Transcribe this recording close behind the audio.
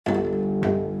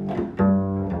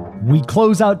We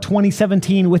close out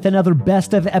 2017 with another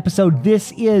best of episode.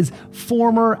 This is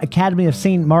former Academy of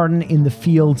St. Martin in the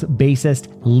Fields bassist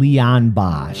Leon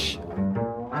Bosch.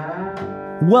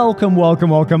 Welcome, welcome,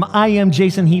 welcome. I am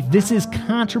Jason Heath. This is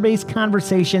Contrabass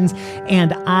Conversations,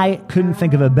 and I couldn't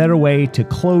think of a better way to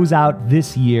close out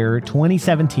this year,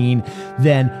 2017,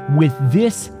 than with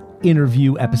this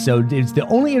interview episode. It's the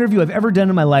only interview I've ever done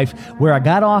in my life where I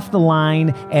got off the line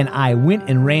and I went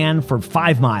and ran for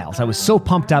 5 miles. I was so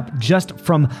pumped up just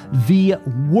from the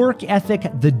work ethic,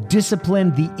 the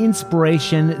discipline, the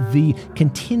inspiration, the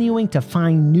continuing to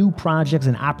find new projects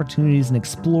and opportunities and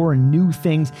explore new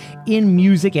things in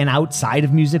music and outside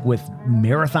of music with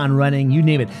marathon running, you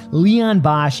name it. Leon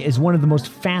Bosch is one of the most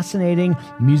fascinating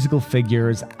musical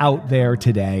figures out there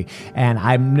today. And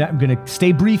I'm going to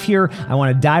stay brief here. I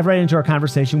want to dive right into our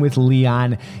conversation with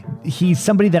Leon. He's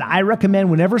somebody that I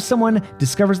recommend whenever someone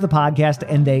discovers the podcast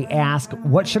and they ask,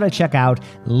 what should I check out?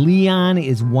 Leon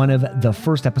is one of the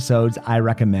first episodes I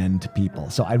recommend to people.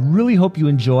 So I really hope you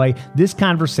enjoy this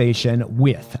conversation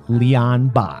with Leon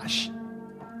Bosch.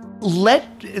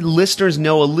 Let listeners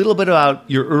know a little bit about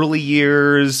your early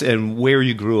years and where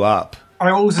you grew up. I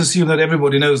always assume that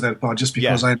everybody knows that part just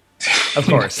because Of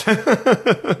course.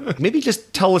 Maybe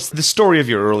just tell us the story of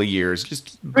your early years,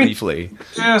 just briefly.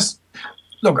 Yes.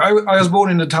 Look, I was born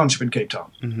in a township in Cape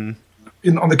Town,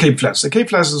 on the Cape Flats. The Cape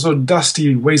Flats is a sort of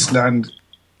dusty wasteland,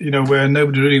 where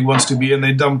nobody really wants to be, and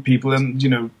they dump people,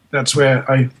 and, that's where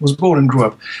I was born and grew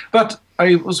up. But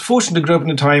I was fortunate to grow up in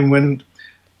a time when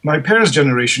my parents'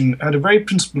 generation had a very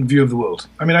principled view of the world.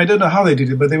 I mean, I don't know how they did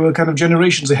it, but they were kind of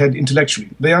generations ahead intellectually.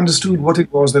 They understood what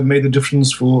it was that made the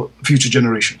difference for future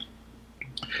generation.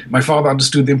 My father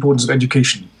understood the importance of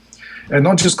education, and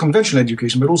not just conventional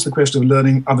education, but also the question of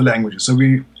learning other languages. So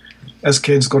we, as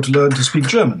kids, got to learn to speak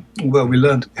German. Well, we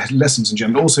learned lessons in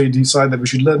German. Also, he decided that we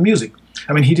should learn music.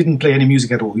 I mean, he didn't play any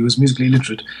music at all. He was musically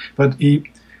illiterate, but he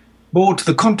bought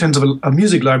the contents of a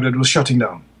music library that was shutting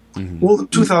down. All the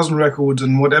 2,000 records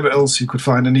and whatever else he could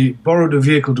find, and he borrowed a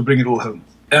vehicle to bring it all home.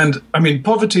 And, I mean,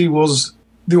 poverty was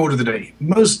the order of the day.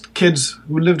 Most kids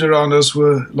who lived around us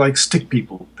were like stick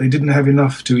people. They didn't have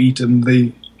enough to eat, and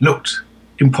they looked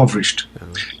impoverished.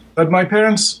 But my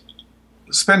parents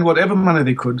spent whatever money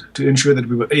they could to ensure that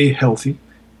we were A, healthy,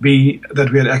 B,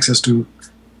 that we had access to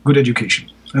good education.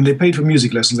 And they paid for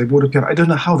music lessons. They bought a piano. I don't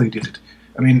know how they did it.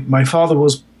 I mean, my father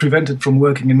was prevented from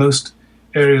working in most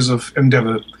areas of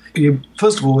endeavor. He,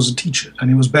 first of all, was a teacher, and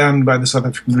he was banned by the South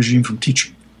African regime from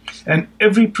teaching. And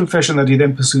every profession that he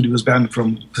then pursued, he was banned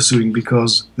from pursuing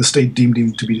because the state deemed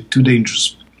him to be too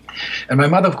dangerous. And my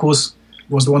mother, of course,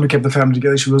 was the one who kept the family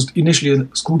together. She was initially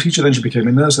a school teacher, then she became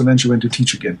a nurse, and then she went to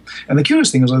teach again. And the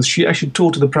curious thing was she actually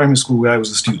taught at the primary school where I was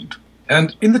a student.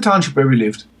 And in the township where we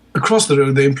lived, across the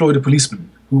road, they employed a policeman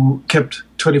who kept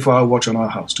 24-hour watch on our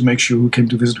house to make sure who came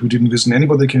to visit, who didn't visit. And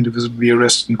anybody that came to visit would be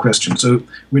arrested and questioned. So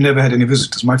we never had any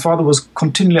visitors. My father was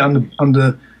continually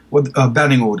under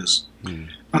banning orders,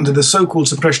 under the so-called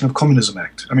Suppression of Communism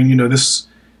Act. I mean, this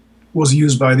was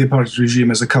used by the apartheid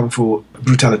regime as a cover for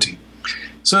brutality.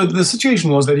 So the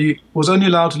situation was that he was only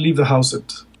allowed to leave the house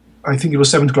at, I think it was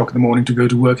 7 o'clock in the morning to go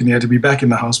to work, and he had to be back in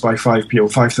the house by 5 p.m. or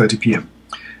 5:30 p.m.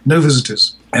 No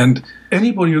visitors. And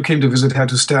anybody who came to visit had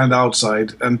to stand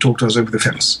outside and talk to us over the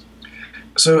fence.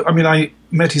 So, I mean, I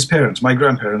met his parents, my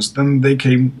grandparents. Then they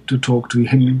came to talk to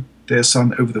him, their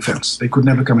son, over the fence. They could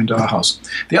never come into our house.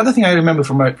 The other thing I remember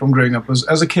from growing up was,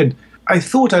 as a kid, I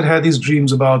thought I'd had these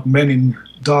dreams about men in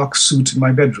dark suits in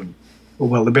my bedroom.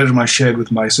 Well, the bedroom I shared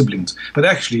with my siblings. But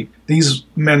actually, these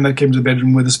men that came to the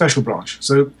bedroom were the special branch.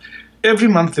 So every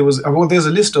month there's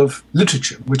a list of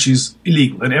literature, which is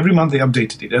illegal, and every month they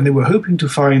updated it, and they were hoping to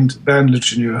find banned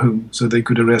literature in your home so they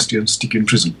could arrest you and stick you in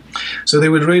prison. So they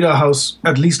would raid our house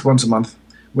at least once a month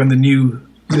when the new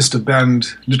list of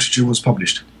banned literature was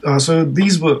published. So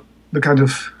these were the kind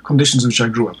of conditions in which I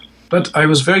grew up. But I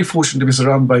was very fortunate to be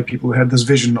surrounded by people who had this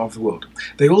vision of the world.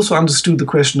 They also understood the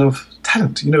question of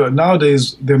talent.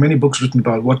 Nowadays there are many books written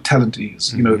about what talent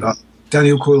is.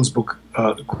 Daniel Coyle's book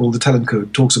called The Talent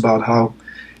Code talks about how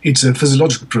it's a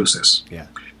physiological process. Yeah.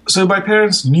 So my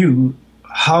parents knew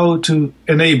how to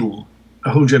enable a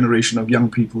whole generation of young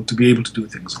people to be able to do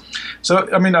things. So,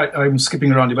 I mean, I'm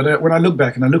skipping around here, but when I look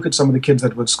back and I look at some of the kids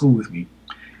that were at school with me,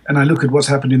 and I look at what's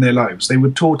happened in their lives, they were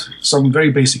taught some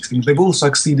very basic things. They've all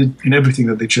succeeded in everything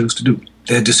that they chose to do.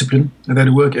 Their discipline,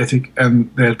 their work ethic,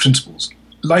 and their principles.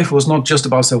 Life was not just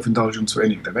about self-indulgence for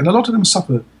any of them. And a lot of them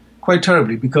suffer quite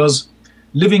terribly because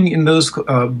living in those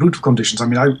brutal conditions, I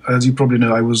mean, as you probably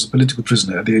know, I was a political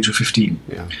prisoner at the age of 15.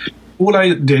 Yeah. All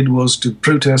I did was to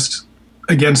protest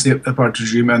against the apartheid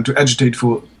regime and to agitate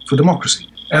for democracy.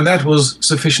 And that was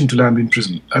sufficient to land me in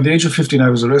prison. At the age of 15, I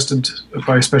was arrested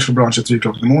by a special branch at 3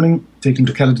 o'clock in the morning, taken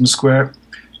to Caledon Square,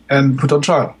 and put on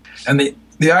trial. And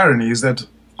the irony is that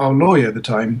our lawyer at the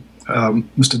time,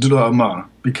 Mr. Dullah Omar,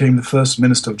 became the first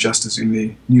Minister of Justice in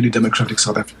the newly democratic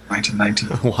South Africa in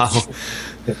 1990. Wow.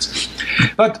 Yes.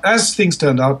 But as things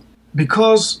turned out,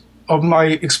 because of my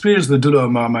experience with Dullah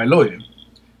Omar, my lawyer,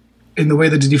 in the way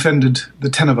that he defended the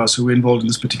 10 of us who were involved in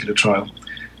this particular trial,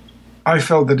 I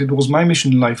felt that it was my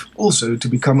mission in life also to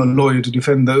become a lawyer to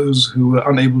defend those who were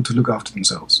unable to look after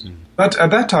themselves. But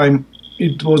at that time,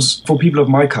 it was for people of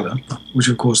my color, which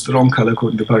of course the wrong color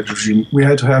according to the apartheid regime, we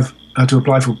had to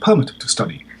apply for a permit to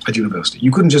study at university.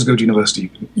 You couldn't just go to university,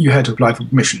 you had to apply for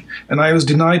permission. And I was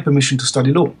denied permission to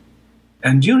study law.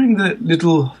 And during the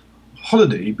little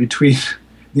holiday between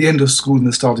the end of school and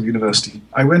the start of university,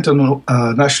 I went on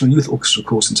a National Youth Orchestra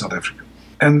course in South Africa.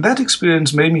 And that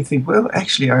experience made me think, well,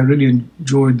 actually, I really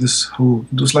enjoyed this whole,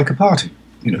 it was like a party,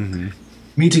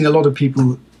 meeting a lot of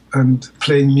people and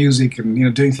playing music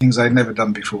and, doing things I'd never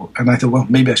done before. And I thought, well,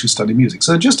 maybe I should study music.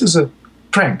 So just as a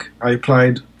prank, I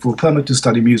applied for a permit to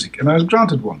study music, and I was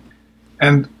granted one.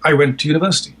 And I went to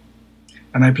university,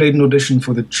 and I played an audition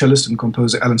for the cellist and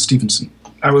composer Alan Stevenson.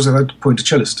 I was at that point a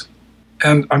cellist.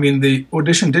 And, the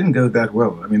audition didn't go that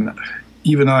well.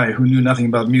 Even I, who knew nothing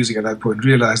about music at that point,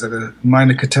 realized that a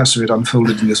minor catastrophe had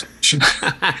unfolded in this audition.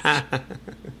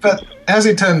 But as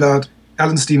it turned out,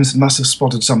 Alan Stevenson must have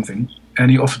spotted something, and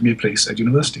he offered me a place at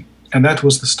university. And that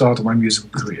was the start of my musical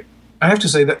career. I have to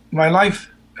say that my life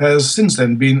has since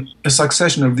then been a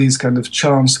succession of these kind of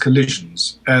chance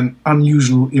collisions and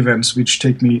unusual events which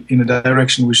take me in a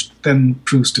direction which then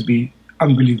proves to be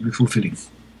unbelievably fulfilling.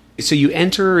 So you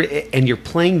enter and you're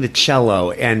playing the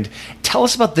cello, and tell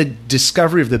us about the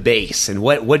discovery of the bass and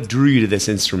what drew you to this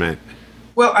instrument.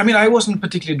 Well, I wasn't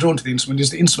particularly drawn to the instrument.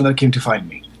 It's the instrument that came to find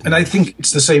me. And I think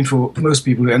it's the same for most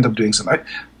people who end up doing something.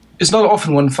 It's not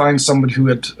often one finds somebody who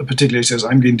at a particular says,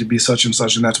 I'm going to be such, and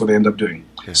that's what they end up doing.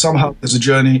 Yeah. Somehow there's a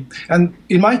journey. And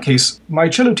in my case, my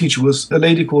cello teacher was a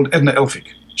lady called Edna Elphick.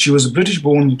 She was a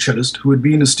British-born cellist who had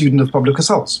been a student of Pablo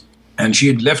Casals. And she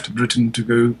had left Britain to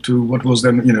go to what was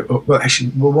then,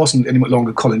 wasn't any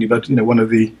longer a colony, but, one of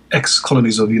the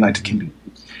ex-colonies of the United Kingdom.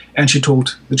 And she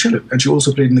taught the cello. And she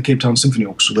also played in the Cape Town Symphony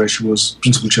Orchestra, where she was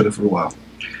principal cello for a while.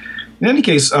 In any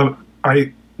case, I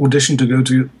auditioned to go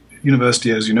to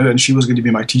university, as you know, and she was going to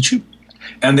be my teacher.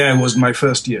 And there was my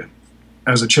first year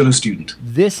as a cello student.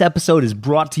 This episode is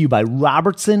brought to you by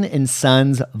Robertson and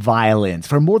Sons Violins.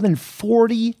 For more than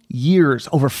 40 years,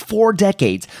 over 4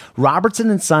 decades,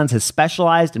 Robertson and Sons has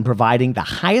specialized in providing the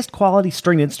highest quality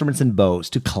string instruments and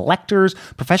bows to collectors,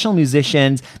 professional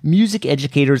musicians, music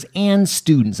educators, and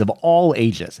students of all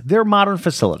ages. Their modern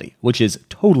facility, which is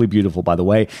totally beautiful, by the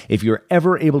way, if you're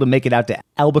ever able to make it out to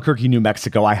Albuquerque, New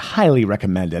Mexico, I highly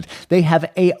recommend it. They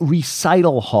have a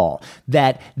recital hall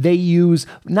that they use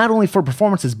not only for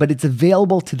performances, but it's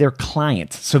available to their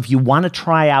clients. So if you want to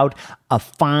try out a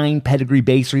fine pedigree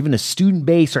bass or even a student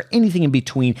bass or anything in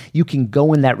between, you can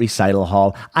go in that recital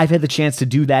hall. I've had the chance to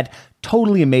do that.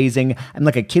 Totally amazing. I'm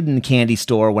like a kid in the candy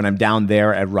store when I'm down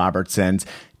there at Robertson's.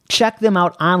 Check them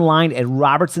out online at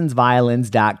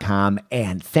robertsonsviolins.com.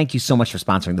 And thank you so much for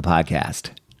sponsoring the podcast.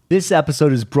 This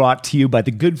episode is brought to you by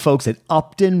the good folks at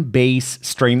Upton Bass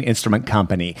String Instrument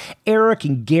Company. Eric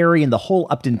and Gary and the whole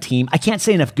Upton team, I can't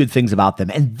say enough good things about them.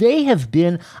 And they have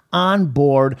been on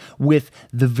board with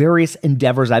the various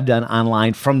endeavors I've done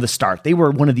online from the start. They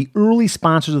were one of the early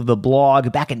sponsors of the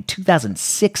blog back in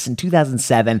 2006 and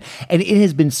 2007. And it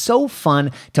has been so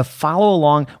fun to follow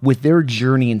along with their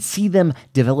journey and see them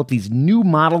develop these new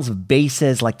models of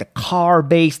basses like the car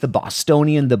bass, the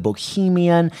Bostonian, the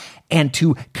Bohemian, and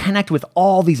to connect with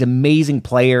all these amazing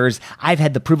players. I've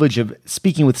had the privilege of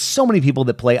speaking with so many people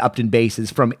that play Upton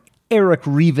basses, from Eric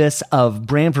Rivas of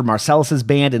Branford Marsalis'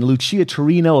 band and Lucia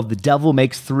Torino of The Devil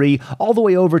Makes Three, all the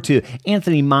way over to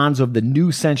Anthony Monzo of the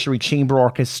New Century Chamber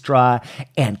Orchestra,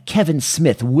 and Kevin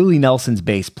Smith, Willie Nelson's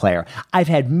bass player. I've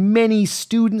had many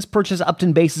students purchase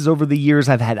Upton basses over the years.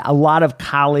 I've had a lot of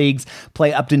colleagues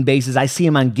play Upton basses. I see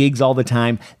them on gigs all the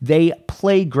time. They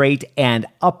play great, and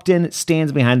Upton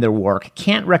stands behind their work.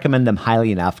 Can't recommend them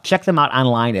highly enough. Check them out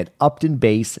online at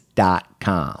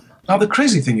uptonbass.com. Now, the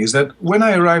crazy thing is that when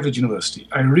I arrived at university,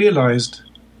 I realized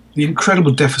the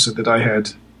incredible deficit that I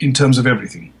had in terms of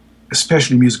everything,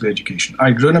 especially musical education.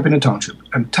 I'd grown up in a township,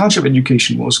 and township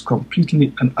education was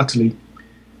completely and utterly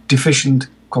deficient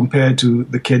compared to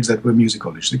the kids that were music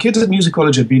college. The kids at music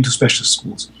college had been to specialist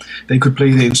schools. They could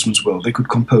play their instruments well. They could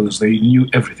compose. They knew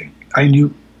everything. I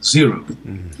knew zero.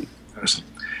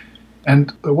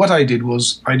 And what I did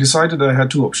was I decided I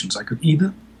had two options. I could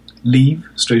either leave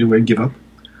straight away, give up,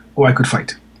 or I could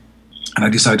fight. And I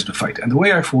decided to fight. And the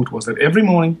way I fought was that every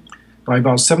morning, by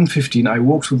about 7:15, I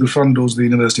walked through the front doors of the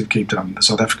University of Cape Town, the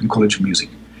South African College of Music.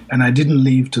 And I didn't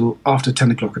leave till after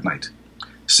 10 o'clock at night.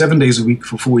 7 days a week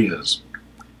for 4 years.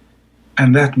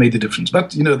 And that made the difference.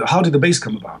 But, how did the bass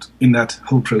come about in that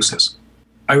whole process?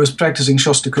 I was practicing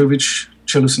Shostakovich,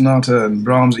 Cello Sonata, and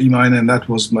Brahms E minor, and that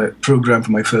was my program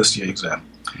for my first year exam.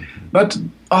 But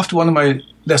after one of my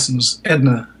lessons,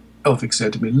 Edna Elphick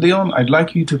said to me, "Leon, I'd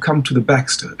like you to come to the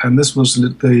Baxter," and this was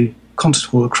the concert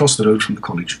hall across the road from the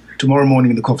college. "Tomorrow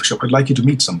morning in the coffee shop, I'd like you to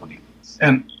meet somebody."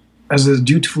 And as a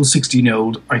dutiful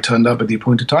 16-year-old, I turned up at the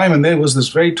appointed time, and there was this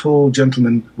very tall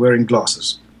gentleman wearing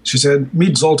glasses. She said,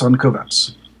 "Meet Zoltan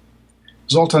Kovacs."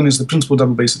 Zoltan is the principal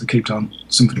double bass of the Cape Town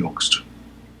Symphony Orchestra.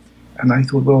 And I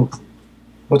thought, well,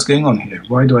 what's going on here?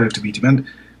 Why do I have to meet him? And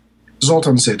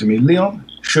Zoltan said to me, "Leon,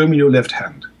 show me your left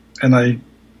hand." And I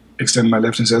extended my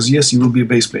left and says, "Yes, you will be a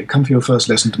bass player. Come for your first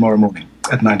lesson tomorrow morning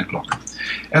at 9 o'clock.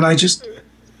 And I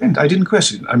didn't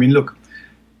question it. I mean, look,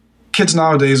 kids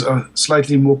nowadays are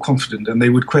slightly more confident and they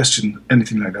would question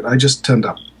anything like that. I just turned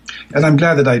up. And I'm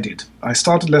glad that I did. I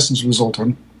started lessons with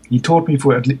Zoltan. He taught me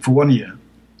for 1 year.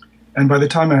 And by the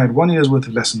time I had 1 year's worth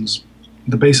of lessons,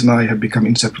 the bass and I had become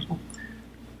inseparable.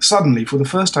 Suddenly, for the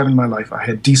first time in my life, I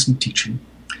had decent teaching.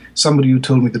 Somebody who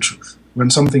told me the truth.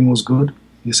 When something was good,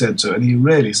 he said so, and he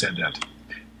rarely said that.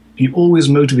 He always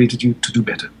motivated you to do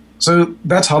better. So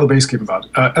that's how the bass came about.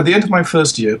 At the end of my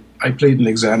first year, I played an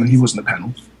exam, and he was in the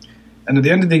panel. And at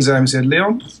the end of the exam, he said,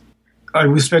 "Leon,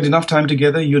 we've spent enough time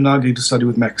together. You're now going to study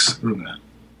with Max Runger."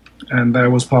 And I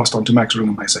was passed on to Max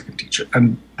Runger, my second teacher.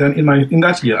 And then in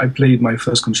that year, I played my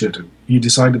first concerto. He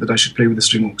decided that I should play with the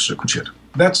string orchestra concerto.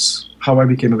 That's how I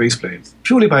became a bass player,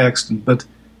 purely by accident, but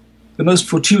the most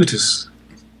fortuitous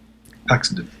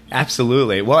accident.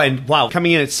 Absolutely. Well, and wow,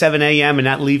 coming in at 7 a.m. and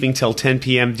not leaving till 10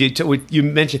 p.m. You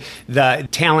mentioned the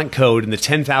talent code and the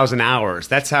 10,000 hours.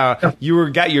 That's how you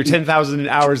got your 10,000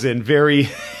 hours in a very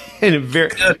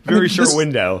short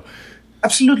window.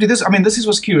 Absolutely. This is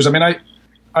what's curious.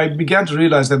 I began to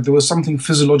realize that there was something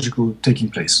physiological taking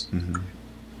place. Mm-hmm.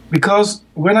 Because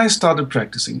when I started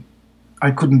practicing,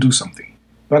 I couldn't do something.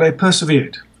 But I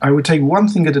persevered. I would take one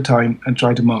thing at a time and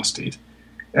try to master it.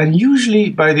 And usually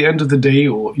by the end of the day,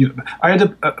 I had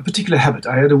a particular habit.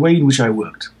 I had a way in which I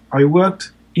worked. I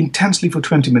worked intensely for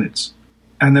 20 minutes.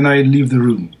 And then I'd leave the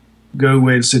room, go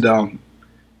away and sit down,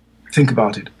 think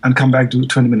about it, and come back to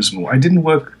 20 minutes more. I didn't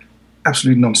work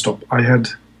absolutely non-stop. I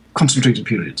had concentrated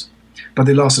periods. But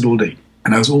they lasted all day.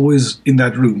 And I was always in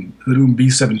that room, the room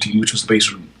B17, which was the bass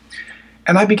room.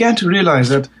 And I began to realize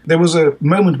that there was a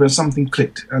moment where something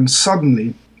clicked, and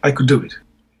suddenly I could do it.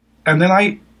 And then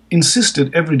I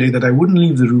insisted every day that I wouldn't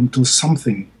leave the room till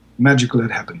something magical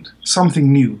had happened.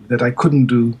 Something new that I couldn't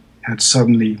do had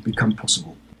suddenly become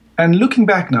possible. And looking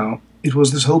back now, it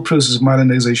was this whole process of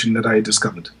myelinization that I had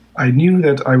discovered. I knew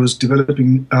that I was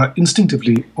developing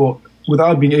instinctively, or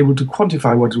without being able to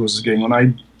quantify what was going on.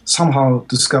 I somehow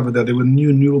discovered that there were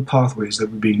new neural pathways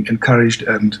that were being encouraged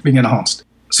and being enhanced.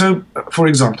 So, for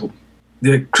example,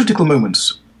 the critical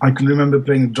moments, I can remember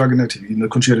playing Dragonetti in the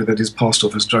concerto that is passed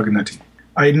off as Dragonetti.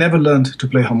 I had never learned to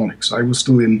play harmonics. I was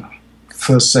still in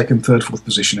first, second, third, fourth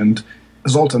position, and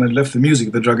Zoltan had left the music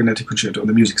of the Dragonetti concerto on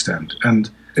the music stand. And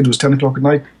it was 10 o'clock at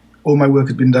night. All my work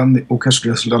had been done, the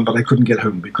orchestra was done, but I couldn't get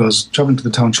home because traveling to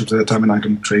the townships at that time at night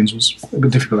on trains was a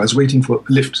bit difficult. I was waiting for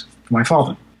a lift for my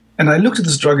father. And I looked at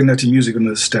this Dragonetti music on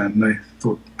the stand, and I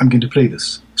thought, I'm going to play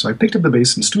this. So I picked up the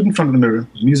bass and stood in front of the mirror,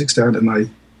 the music stand, and I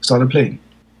started playing.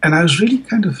 And I was really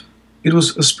it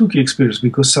was a spooky experience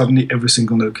because suddenly every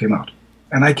single note came out.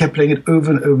 And I kept playing it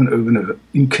over and over and over and over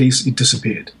in case it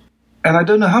disappeared. And I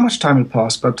don't know how much time had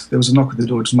passed, but there was a knock at the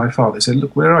door. It was my father. He said,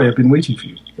 "Look, where are you? I've been waiting for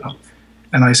you."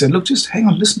 And I said, "Look, just hang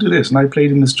on, listen to this." And I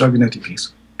played him this Dragonetti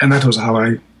piece. And that was how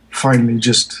I finally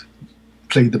just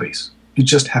played the bass. It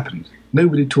just happened.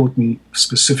 Nobody taught me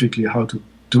specifically how to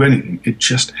do anything. It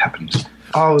just happened.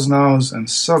 Hours and hours, and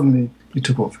suddenly it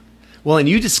took off. Well, and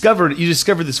you discovered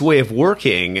this way of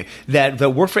working that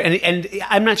worked for, and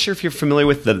I'm not sure if you're familiar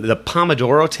with the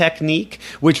Pomodoro technique,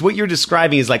 which what you're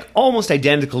describing is like almost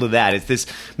identical to that. It's this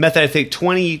method, I think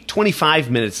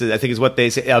 25 minutes, I think is what they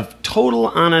say, of total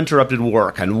uninterrupted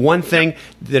work on one thing,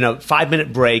 then a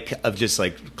 5-minute break of just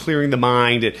like clearing the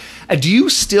mind. Do you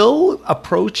still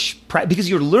approach, because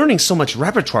you're learning so much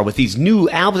repertoire with these new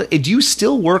albums, do you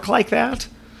still work like that?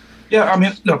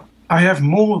 Yeah, look. I have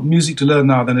more music to learn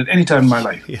now than at any time in my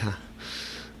life. Yeah.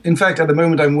 In fact, at the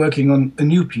moment, I'm working on a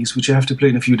new piece, which I have to play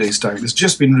in a few days' time. It's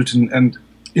just been written, and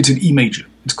it's in E major.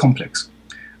 It's complex.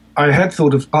 I had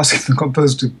thought of asking the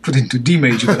composer to put it into D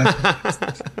major,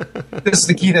 but this is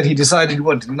the key that he decided he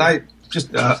wanted. And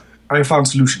I found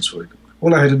solutions for it.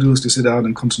 All I had to do was to sit down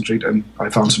and concentrate, and I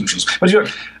found solutions. But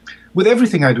with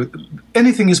everything I do,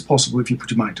 anything is possible if you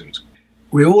put your mind to it.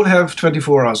 We all have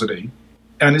 24 hours a day,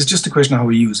 and it's just a question of how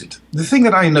we use it. The thing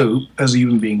that I know as a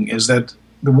human being is that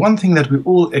the one thing that we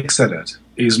all excel at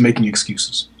is making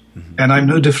excuses. Mm-hmm. And I'm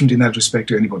no different in that respect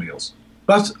to anybody else.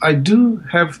 But I do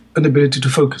have an ability to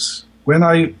focus. When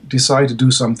I decide to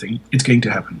do something, it's going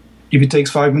to happen. If it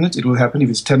takes 5 minutes, it will happen. If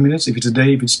it's 10 minutes, if it's a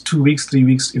day, if it's 2 weeks, 3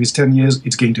 weeks, if it's 10 years,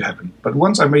 it's going to happen. But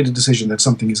once I've made a decision that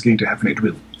something is going to happen, it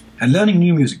will. And learning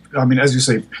new music, I mean, as you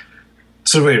say,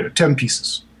 Surveyor, 10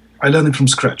 pieces. I learn it from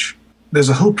scratch. There's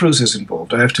a whole process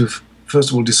involved. I have to, first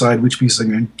of all, decide which piece I'm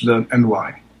going to learn and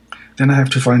why. Then I have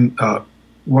to find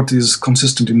what is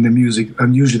consistent in the music,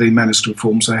 and usually they manuscript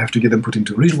form, so I have to get them put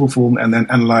into readable form and then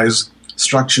analyze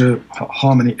structure,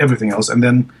 harmony, everything else, and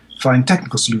then find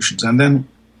technical solutions. And then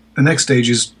the next stage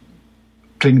is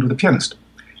playing it with a pianist,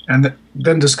 and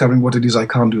then discovering what it is I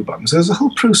can't do about it. So there's a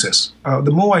whole process.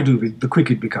 The more I do it, the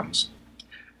quicker it becomes.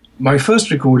 My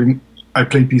first recording, I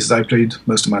played pieces I played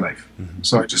most of my life. Mm-hmm.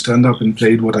 So I just turned up and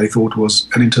played what I thought was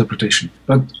an interpretation.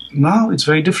 But now it's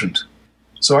very different.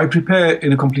 So I prepare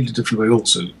in a completely different way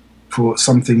also for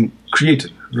something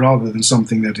creative rather than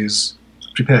something that is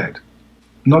prepared.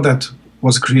 Not that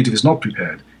what's creative is not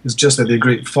prepared. It's just that there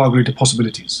are far greater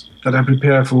possibilities. That I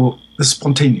prepare for the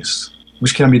spontaneous,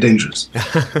 which can be dangerous.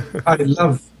 I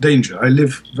love danger. I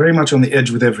live very much on the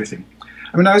edge with everything.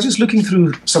 I mean, I was just looking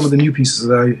through some of the new pieces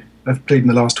that I've played in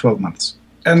the last 12 months.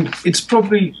 And it's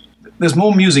probably, there's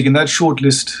more music in that short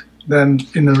list than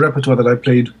in the repertoire that I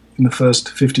played in the first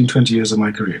 15, 20 years of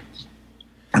my career.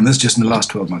 And that's just in the last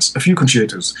 12 months. A few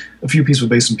concertos, a few pieces for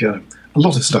bass and piano, a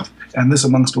lot of stuff. And this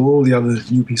amongst all the other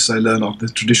new pieces I learn of the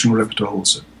traditional repertoire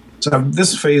also. So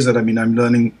this phase that I'm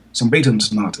learning some Beethoven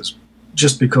sonatas,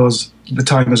 just because the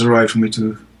time has arrived for me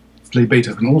to play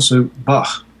Beethoven. Also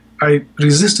Bach. I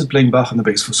resisted playing Bach on the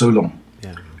bass for so long,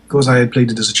 because I had played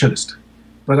it as a cellist.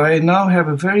 But I now have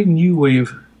a very new way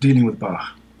of dealing with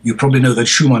Bach. You probably know that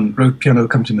Schumann wrote piano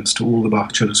accompaniments to all the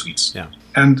Bach cello suites. Yeah.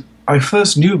 And I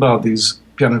first knew about these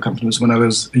piano accompaniments when I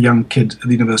was a young kid at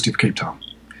the University of Cape Town.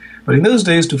 But in those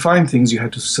days, to find things, you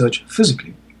had to search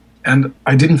physically. And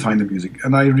I didn't find the music.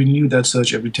 And I renewed that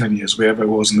search every 10 years. Wherever I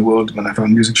was in the world, when I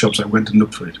found music shops, I went and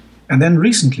looked for it. And then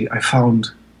recently, I found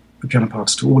the piano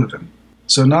parts to all of them.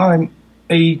 So now I'm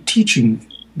teaching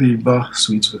the Bach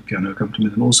suites with piano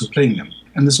accompaniment and also playing them.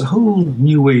 And there's a whole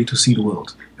new way to see the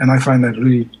world. And I find that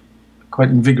really quite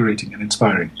invigorating and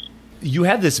inspiring. You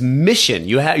have this mission.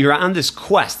 You're on this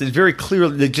quest. It's very clear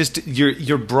that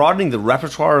you're broadening the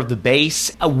repertoire of the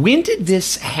bass. When did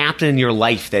this happen in your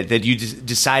life that you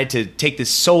decided to take this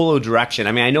solo direction?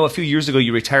 I mean, I know a few years ago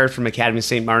you retired from Academy of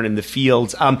St. Martin in the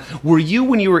Fields. Were you,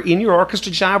 when you were in your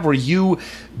orchestra job, were you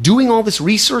doing all this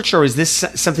research, or is this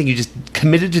something you just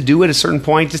committed to do at a certain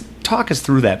point? Just talk us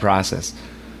through that process.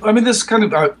 I mean, this kind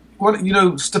of,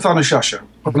 Stefano Sciascia,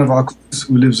 one of our colleagues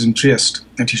who lives in Trieste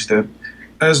and teaches there,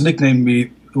 has nicknamed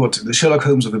me, the Sherlock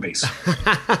Holmes of the bass.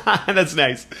 That's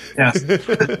nice. Yes.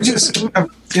 Just,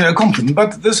 a compliment.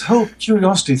 But this whole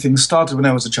curiosity thing started when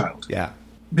I was a child. Yeah.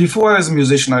 Before I was a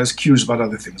musician, I was curious about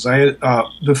other things.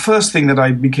 The first thing that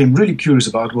I became really curious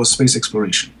about was space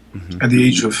exploration. Mm-hmm. At the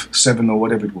age of 7 or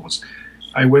whatever it was.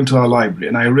 I went to our library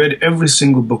and I read every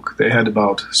single book they had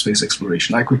about space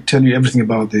exploration. I could tell you everything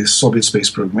about the Soviet space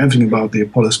program, everything about the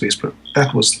Apollo space program.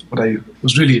 That was what I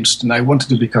was really interested in. I wanted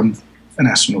to become an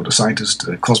astronaut, a scientist,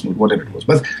 a cosmonaut, whatever it was.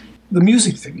 But the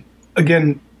music thing,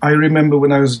 again, I remember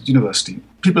when I was at university,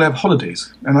 people have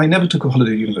holidays, and I never took a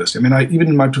holiday at university. I mean, even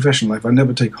in my professional life, I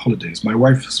never take holidays. My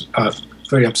wife's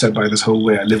very upset by this whole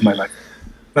way I live my life.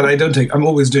 But I'm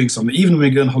always doing something. Even when I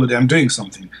go on holiday, I'm doing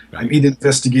something. Right. I'm either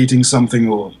investigating something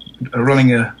or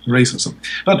running a race or something.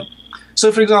 But,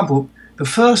 so for example, the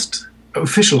first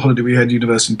official holiday we had at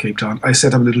university in Cape Town, I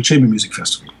set up a little chamber music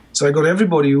festival. So I got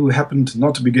everybody who happened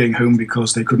not to be going home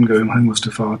because they couldn't go home was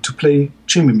too far to play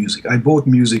chamber music. I bought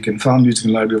music and found music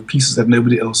in the library of pieces that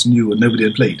nobody else knew and nobody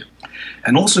had played.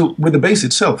 And also with the bass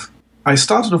itself, I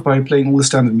started off by playing all the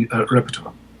standard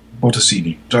repertoire.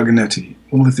 Bottesini, Dragonetti,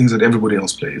 all the things that everybody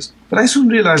else plays. But I soon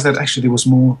realized that actually there was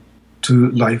more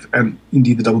to life and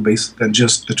indeed the double bass than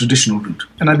just the traditional route.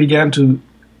 And I began to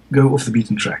go off the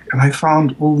beaten track. And I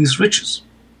found all these riches.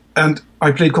 And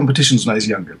I played competitions when I was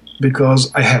younger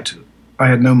because I had to. I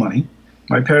had no money.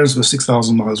 My parents were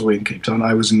 6,000 miles away in Cape Town.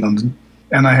 I was in London.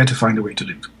 And I had to find a way to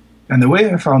live. And the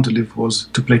way I found to live was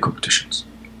to play competitions.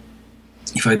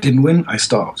 If I didn't win, I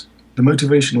starved. The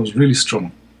motivation was really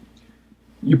strong.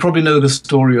 You probably know the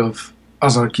story of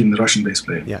Azarkin, the Russian bass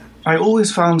player. Yeah. I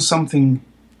always found something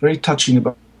very touching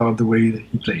about the way that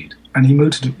he played. And he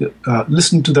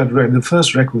listened to that the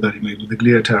first record that he made with the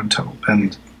Glia Tarantelle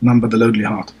and None But the Lonely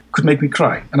Heart could make me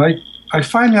cry. And I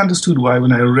finally understood why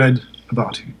when I read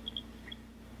about him.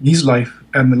 His life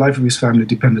and the life of his family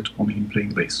depended on him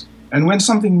playing bass. And when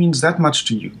something means that much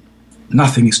to you,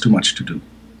 nothing is too much to do.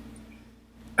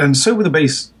 And so with the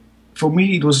bass, for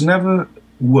me it was never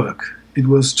work. It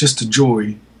was just a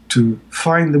joy to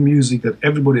find the music that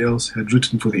everybody else had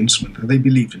written for the instrument that they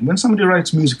believed in. When somebody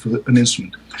writes music for an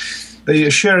instrument, they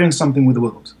are sharing something with the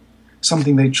world,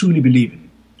 something they truly believe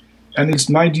in. And it's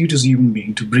my duty as a human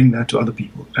being to bring that to other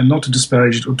people and not to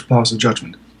disparage it or to pass a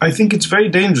judgment. I think it's very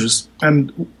dangerous,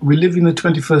 and we live in the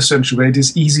 21st century where it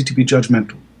is easy to be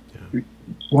judgmental. Yeah.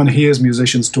 One hears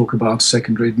musicians talk about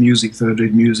second-rate music,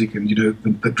 third-rate music, and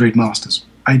the great masters.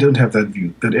 I don't have that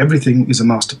view, that everything is a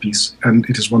masterpiece and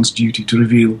it is one's duty to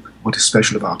reveal what is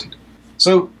special about it.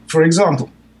 So, for example,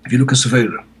 if you look at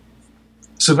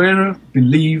Cervera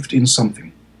believed in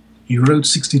something. He wrote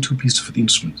 62 pieces for the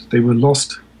instrument. They were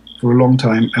lost for a long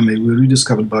time and they were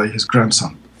rediscovered by his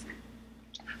grandson,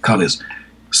 Carles.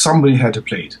 Somebody had to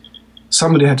play it.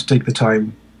 Somebody had to take the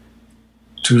time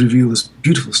to reveal this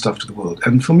beautiful stuff to the world.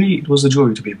 And for me, it was a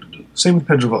joy to be able to do. Same with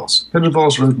Pedro Valls. Pedro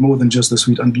Valls wrote more than just the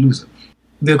Suite Andaluza.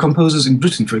 There are composers in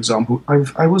Britain, for example.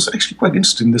 I was actually quite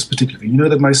interested in this particular thing. You know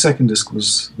that my second disc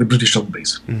was the British double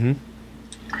bass. Mm-hmm.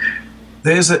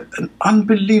 There's an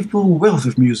unbelievable wealth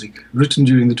of music written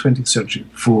during the 20th century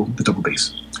for the double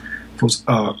bass.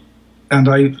 And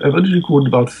I've only recorded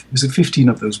about 15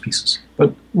 of those pieces.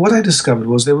 But what I discovered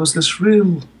was there was this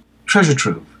real treasure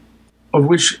trove of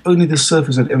which only the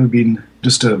surface had ever been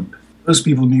disturbed. Most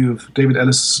people knew of David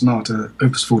Ellis' Sonata,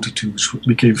 Opus 42, which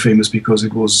became famous because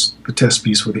it was the test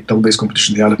piece for the double bass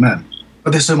competition, the Isle of Man.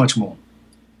 But there's so much more.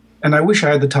 And I wish I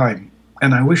had the time,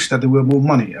 and I wish that there were more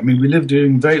money. I mean, we live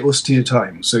during very austere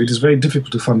times, so it is very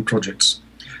difficult to fund projects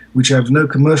which have no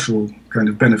commercial kind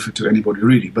of benefit to anybody,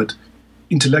 really, but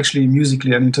intellectually,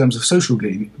 musically, and in terms of social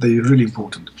gain, they're really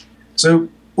important. So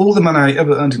all the money I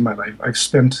ever earned in my life, I've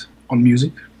spent on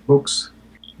music, books,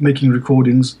 making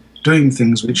recordings, doing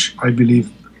things which I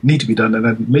believe need to be done and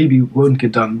that maybe won't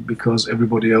get done because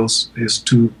everybody else is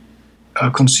too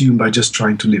consumed by just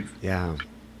trying to live. Yeah.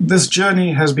 This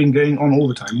journey has been going on all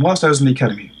the time. Whilst I was in the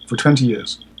academy for 20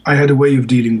 years, I had a way of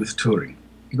dealing with touring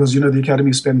because, the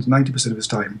academy spends 90% of its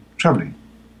time traveling.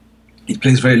 It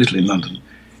plays very little in London.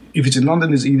 If it's in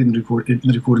London, it's either in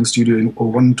the recording studio or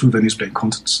 1 or 2 venues playing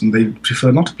concerts, and they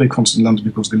prefer not to play concerts in London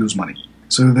because they lose money.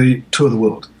 So they tour the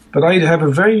world. But I have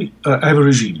a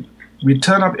regime. We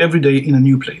turn up every day in a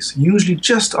new place, usually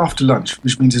just after lunch,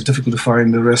 which means it's difficult to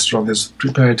find a restaurant that's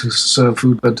prepared to serve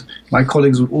food, but my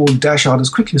colleagues would all dash out as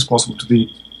quickly as possible to the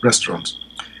restaurants.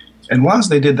 And whilst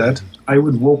they did that, I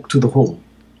would walk to the hall,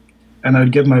 and I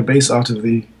would get my bass out of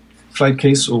the flight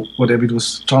case or whatever it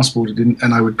was transported in,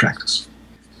 and I would practice.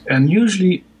 And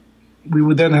usually we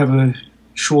would then have a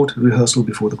short rehearsal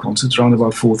before the concert, around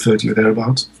about 4:30 or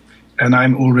thereabouts. And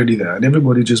I'm already there. And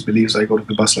everybody just believes I got off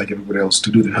the bus like everybody else to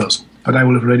do the rehearsal. But I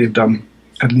will have already done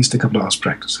at least a couple of hours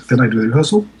practice. Then I do the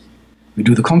rehearsal, we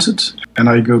do the concert, and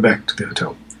I go back to the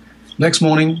hotel. Next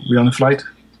morning, we're on a flight,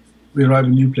 we arrive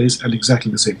in a new place, and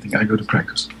exactly the same thing. I go to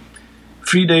practice.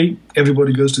 Free day,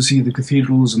 everybody goes to see the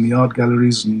cathedrals and the art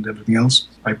galleries and everything else.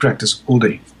 I practice all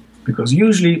day. Because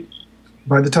usually,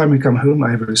 by the time we come home,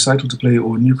 I have a recital to play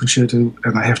or a new concerto,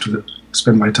 and I have to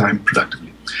spend my time productively.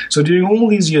 So during all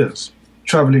these years,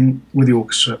 traveling with the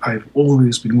orchestra, I've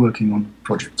always been working on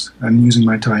projects and using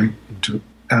my time to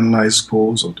analyze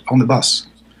scores or on the bus.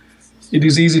 It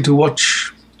is easy to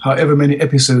watch however many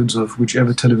episodes of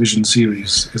whichever television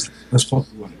series is the most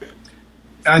popular one.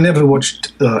 I never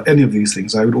watched any of these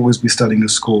things. I would always be studying a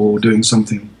score or doing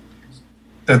something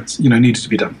that needed to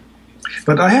be done.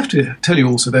 But I have to tell you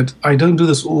also that I don't do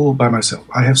this all by myself.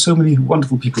 I have so many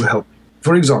wonderful people who help.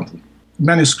 For example,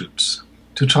 manuscripts.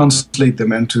 To translate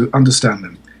them and to understand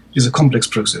them is a complex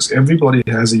process. Everybody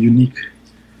has a unique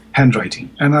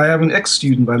handwriting. And I have an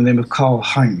ex-student by the name of Karl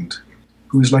Hind,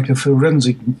 who is like a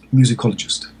forensic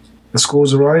musicologist. The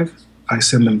scores arrive, I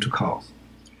send them to Karl.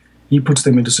 He puts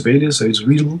them into Sibelius, so it's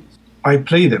readable. I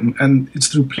play them, and it's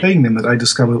through playing them that I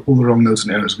discover all the wrong notes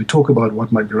and errors. We talk about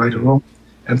what might be right or wrong.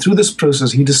 And through this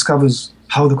process, he discovers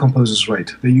how the composers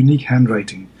write, their unique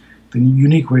handwriting, the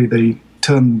unique way they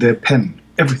turn their pen,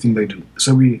 everything they do.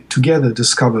 So we together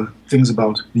discover things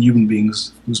about the human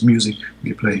beings whose music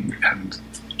we're playing and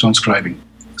transcribing.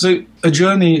 So a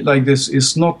journey like this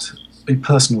is not a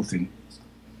personal thing.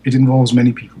 It involves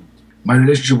many people. My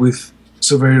relationship with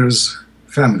Cervera's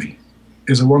family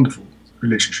is a wonderful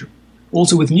relationship.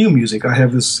 Also with new music, I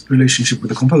have this relationship with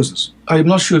the composers. I'm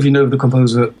not sure if you know the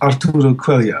composer Arturo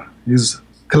Cuellar. He's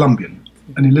Colombian,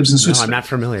 and he lives in Switzerland. No, I'm not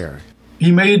familiar.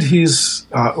 He made his,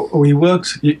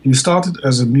 he started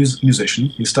as a musician,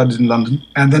 he studied in London,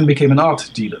 and then became an art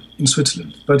dealer in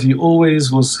Switzerland. But he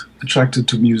always was attracted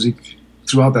to music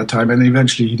throughout that time, and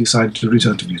eventually he decided to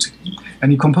return to music.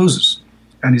 And he composes,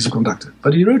 and he's a conductor.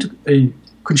 But he wrote a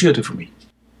concerto for me,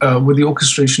 with the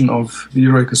orchestration of the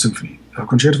Eroica Symphony, a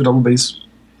concerto for double bass.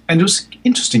 And it was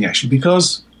interesting, actually,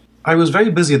 because I was very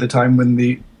busy at the time when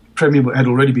the premiere had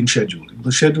already been scheduled. It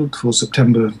was scheduled for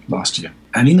September last year.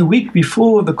 And in the week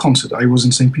before the concert, I was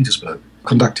in St. Petersburg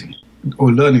conducting,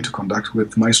 or learning to conduct,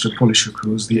 with Maestro Polishuk,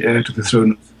 who was the heir to the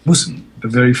throne of Musin, the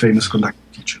very famous conducting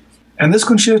teacher. And this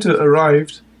concerto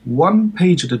arrived one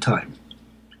page at a time.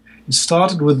 It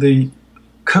started with the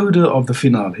coda of the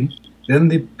finale, then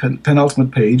the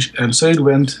penultimate page, and so it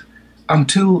went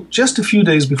until just a few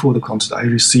days before the concert I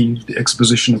received the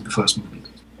exposition of the first movement.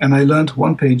 And I learned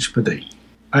one page per day.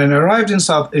 I arrived in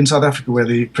South Africa, where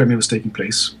the premiere was taking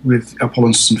place, with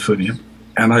Apollon's Sinfonia,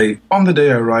 and on the day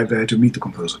I arrived there to meet the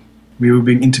composer. We were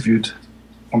being interviewed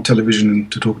on television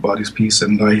to talk about his piece,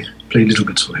 and I played little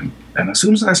bits for him. And as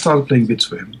soon as I started playing bits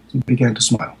for him, he began to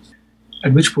smile.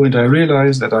 At which point I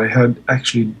realized that I had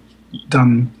actually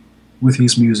done with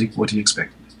his music what he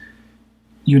expected.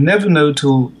 You never know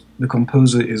till the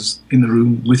composer is in the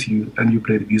room with you and you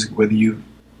play the music whether you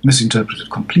misinterpreted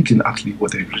completely and utterly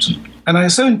what they've written. And I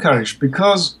was so encouraged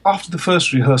because after the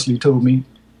first rehearsal he told me,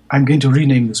 I'm going to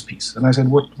rename this piece. And I said,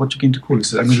 what are you going to call it? He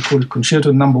said, I'm going to call it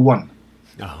Concerto No. 1.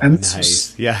 Oh, and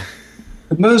nice. Yeah.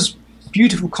 The most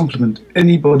beautiful compliment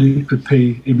anybody could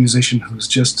pay a musician who's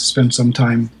just spent some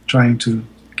time trying to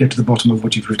get to the bottom of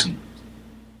what you've written.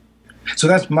 So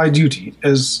that's my duty,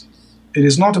 as it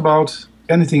is not about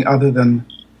anything other than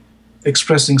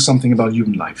expressing something about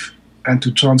human life and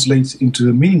to translate into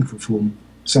a meaningful form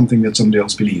something that somebody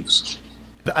else believes.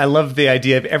 I love the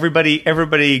idea of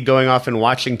everybody going off and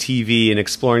watching TV and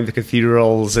exploring the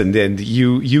cathedrals, and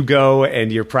you go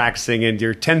and you're practicing, and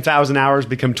your 10,000 hours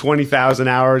become 20,000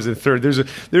 hours. And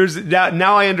there's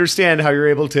now I understand how you're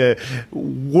able to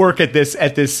work at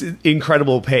this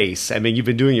incredible pace. I mean, you've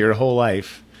been doing it your whole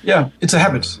life. Yeah, it's a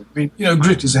habit. I mean,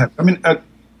 grit is a habit. I mean,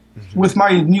 with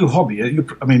my new hobby,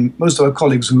 most of our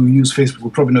colleagues who use Facebook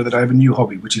will probably know that I have a new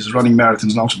hobby, which is running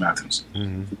marathons and ultramarathons.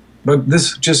 Mm-hmm. But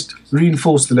this just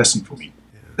reinforced the lesson for me,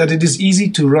 that it is easy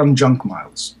to run junk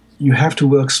miles. You have to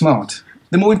work smart.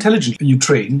 The more intelligent you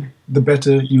train, the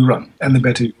better you run, and the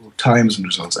better your times and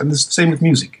results. And it's the same with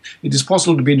music. It is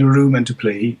possible to be in a room and to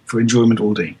play for enjoyment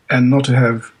all day, and not to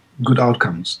have good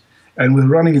outcomes. And with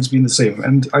running, it's been the same.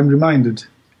 And I'm reminded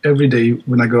every day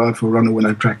when I go out for a run or when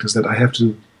I practice that I have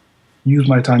to use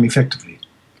my time effectively.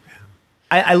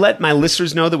 I let my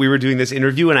listeners know that we were doing this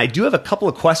interview, and I do have a couple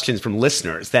of questions from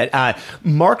listeners. That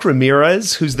Mark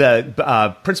Ramirez, who's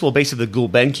the principal bass of the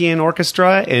Gulbenkian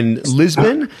Orchestra in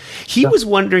Lisbon, he was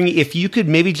wondering if you could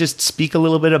maybe just speak a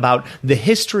little bit about the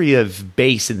history of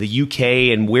bass in the UK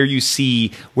and where you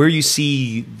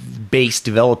see bass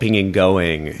developing and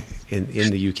going in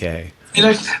the UK.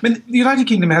 The United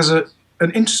Kingdom has an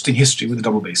interesting history with the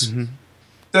double bass. Mm-hmm.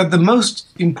 That the most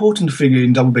important figure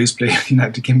in double bass playing in the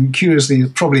United Kingdom, curiously,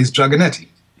 probably is Dragonetti.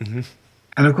 Mm-hmm.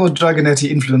 And of course,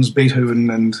 Dragonetti influenced Beethoven,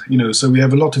 and so we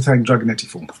have a lot to thank Dragonetti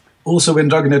for. Also, when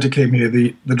Dragonetti came here,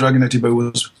 the Dragonetti bow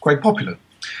was quite popular.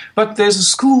 But there's a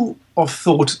school of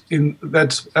thought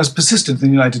that has persisted in the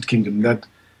United Kingdom that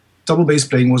double bass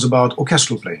playing was about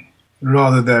orchestral playing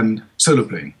rather than solo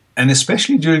playing. And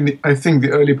especially during, the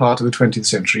early part of the 20th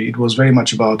century, it was very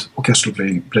much about orchestral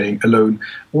playing alone,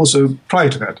 also prior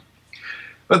to that.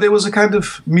 But there was a kind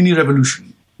of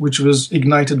mini-revolution, which was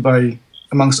ignited by,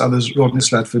 amongst others, Rodney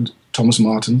Slatford, Thomas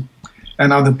Martin,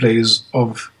 and other players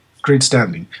of great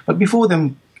standing. But before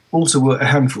them also were a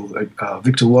handful, like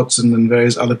Victor Watson and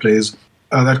various other players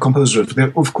that composed.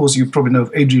 Of course, you probably know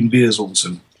of Adrian Beers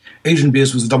also. Adrian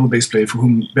Beers was a double bass player for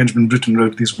whom Benjamin Britten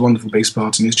wrote these wonderful bass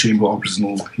parts in his chamber operas and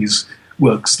all his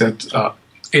works that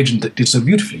Adrian did so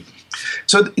beautifully.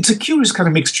 So it's a curious kind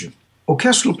of mixture.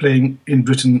 Orchestral playing in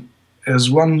Britain is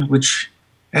one which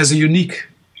has a unique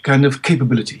kind of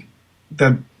capability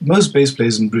that most bass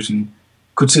players in Britain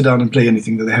could sit down and play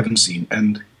anything that they haven't seen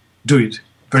and do it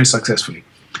very successfully.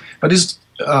 But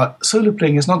solo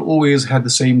playing has not always had the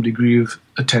same degree of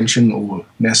attention or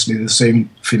necessarily the same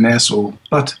finesse,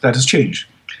 but that has changed.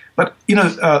 But,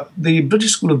 the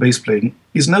British school of bass playing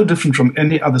is no different from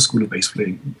any other school of bass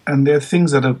playing, and there are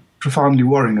things that are profoundly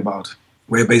worrying about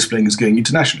where bass playing is going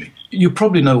internationally. You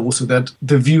probably know also that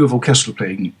the view of orchestral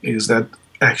playing is that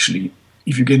actually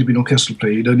if you're going to be an orchestral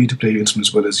player, you don't need to play your instrument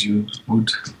as well as you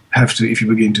would have to if you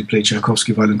were going to play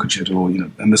Tchaikovsky Violin Concerto, or,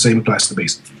 and the same applies to the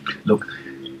bass. Look,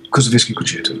 Koussevitzky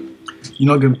Concerto.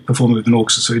 You're not going to perform with an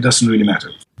orchestra, so it doesn't really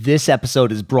matter. This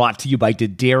episode is brought to you by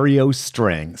D'Addario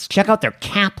Strings. Check out their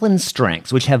Kaplan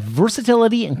strings, which have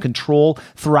versatility and control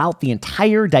throughout the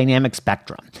entire dynamic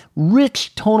spectrum.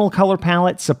 Rich tonal color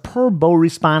palette, superb bow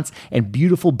response, and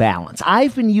beautiful balance.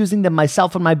 I've been using them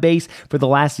myself on my bass for the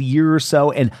last year or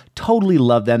so and totally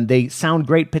love them. They sound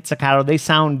great pizzicato. They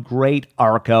sound great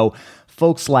arco.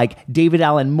 Folks like David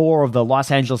Allen Moore of the Los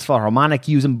Angeles Philharmonic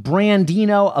use them.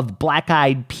 Brandino of Black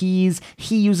Eyed Peas,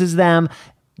 he uses them.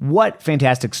 What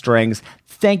fantastic strings.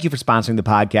 Thank you for sponsoring the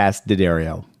podcast,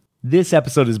 D'Addario. This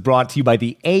episode is brought to you by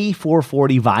the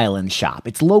A440 Violin Shop.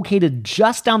 It's located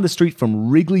just down the street from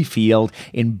Wrigley Field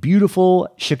in beautiful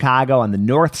Chicago on the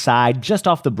north side, just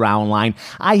off the Brown Line.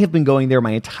 I have been going there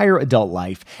my entire adult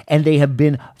life, and they have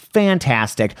been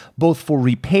fantastic, both for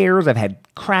repairs. I've had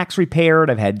cracks repaired,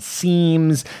 I've had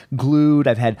seams glued,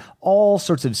 I've had all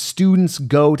sorts of students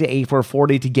go to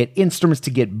A440 to get instruments,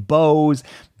 to get bows.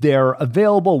 They're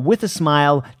available with a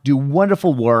smile, do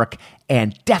wonderful work,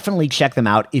 and definitely check them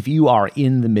out if you are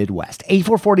in the Midwest.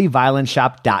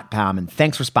 A440violinshop.com, and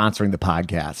thanks for sponsoring the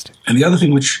podcast. And the other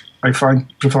thing which I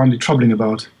find profoundly troubling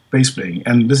about bass playing,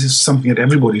 and this is something that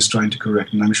everybody is trying to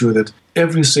correct, and I'm sure that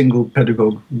every single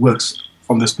pedagogue works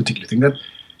on this particular thing, that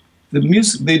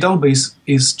the double bass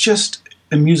is just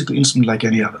a musical instrument like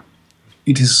any other.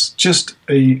 It is just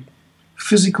a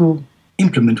physical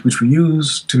implement which we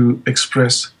use to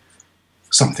express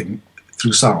something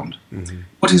through sound. Mm-hmm.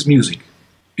 What is music?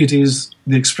 It is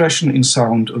the expression in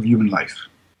sound of human life.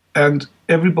 And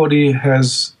everybody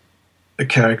has a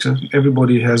character,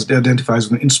 everybody identifies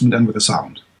with an instrument and with a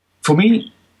sound. For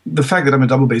me, the fact that I'm a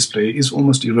double bass player is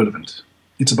almost irrelevant.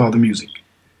 It's about the music.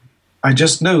 I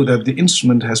just know that the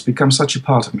instrument has become such a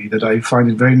part of me that I find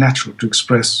it very natural to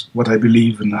express what I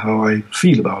believe and how I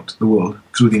feel about the world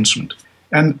through the instrument.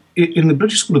 And in the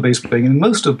British School of Bass Playing, and in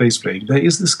most of bass playing, there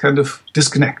is this kind of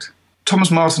disconnect. Thomas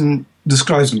Martin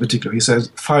describes in particular, he says,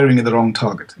 firing at the wrong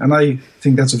target. And I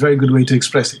think that's a very good way to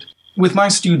express it. With my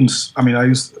students, I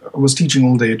was teaching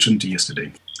all day at Trinity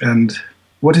yesterday. And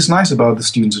what is nice about the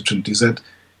students at Trinity is that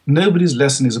nobody's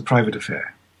lesson is a private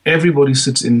affair. Everybody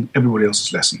sits in everybody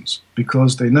else's lessons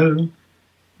because they know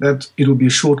that it will be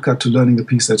a shortcut to learning the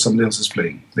piece that somebody else is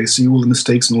playing. They see all the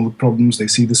mistakes and all the problems, they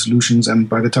see the solutions, and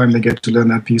by the time they get to learn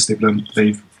that piece,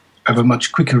 they have a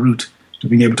much quicker route to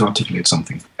being able to articulate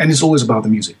something. And it's always about the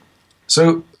music.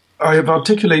 So I have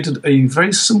articulated a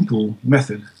very simple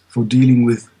method for dealing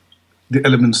with the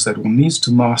elements that one needs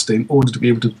to master in order to be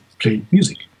able to play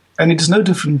music. And it is no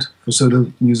different for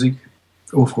solo music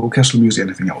or for orchestral music or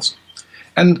anything else.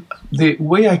 And the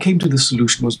way I came to this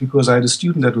solution was because I had a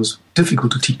student that was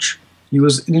difficult to teach. He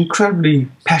was an incredibly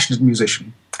passionate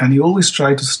musician, and he always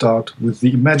tried to start with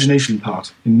the imagination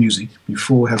part in music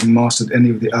before having mastered any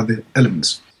of the other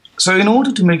elements. So in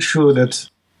order to make sure that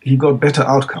he got better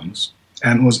outcomes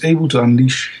and was able to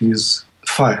unleash his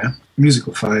fire,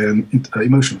 musical fire and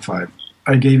emotional fire,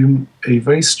 I gave him a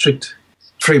very strict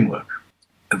framework.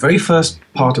 The very first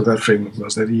part of that framework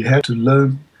was that he had to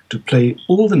learn to play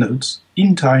all the notes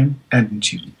in time and in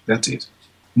tune. That's it.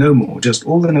 No more, just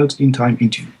all the notes in time, in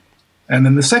tune. And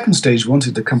then the second stage, once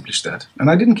it accomplished that, and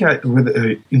I didn't care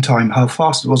whether in time how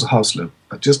fast it was or how slow,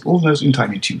 but just all the notes in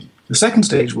time, in tune. The second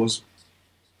stage was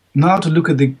now to look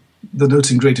at the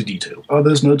notes in greater detail. Are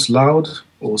those notes loud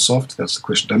or soft? That's the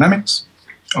question of dynamics.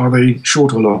 Are they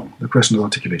short or long? The question of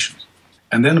articulation.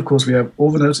 And then, of course, we have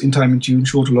all the notes in time, in tune,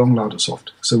 short or long, loud or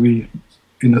soft. So we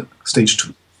in stage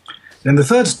 2. Then the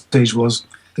third stage was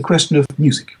the question of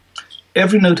music.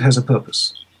 Every note has a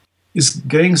purpose. Is it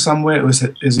going somewhere or is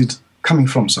it coming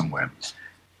from somewhere?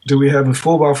 Do we have a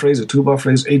 4-bar phrase, a 2-bar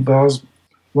phrase, 8 bars?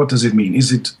 What does it mean?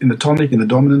 Is it in the tonic, in the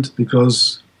dominant?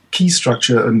 Because key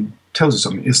structure tells you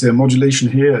something. Is there modulation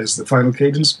here? Is the final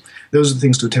cadence? Those are the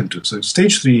things to attend to. So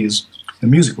stage 3 is the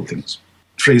musical things,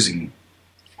 phrasing,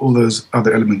 all those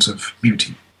other elements of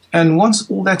beauty. And once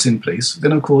all that's in place,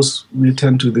 then of course we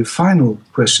attend to the final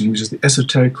question, which is the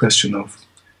esoteric question of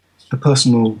the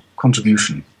personal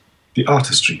contribution, the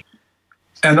artistry.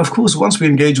 And of course, once we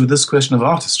engage with this question of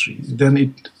artistry, then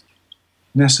it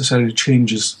necessarily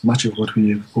changes much of what we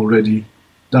have already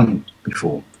done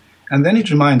before. And then it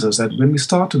reminds us that when we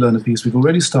start to learn a piece, we've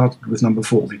already started with number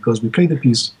 4, because we play the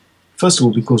piece, first of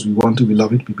all, because we want to, we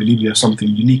love it, we believe we have something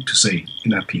unique to say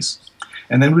in that piece.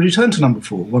 And then we return to number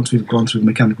 4 once we've gone through the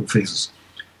mechanical phases.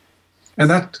 And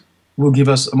that will give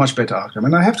us a much better outcome.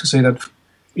 And I have to say that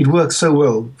it works so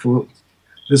well for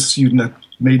this student that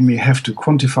made me have to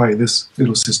quantify this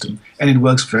little system, and it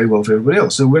works very well for everybody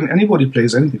else. So when anybody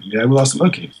plays anything, I will ask them,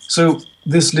 okay, so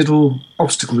this little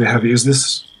obstacle we have here, is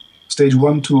this stage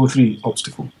 1, 2, or 3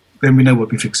 obstacle? Then we know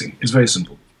what we're fixing. It's very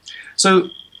simple. So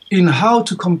in how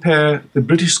to compare the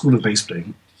British school of bass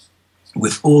playing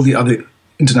with all the other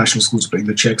international schools playing,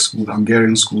 the Czech school, the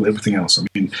Hungarian school, everything else, I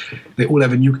mean, they all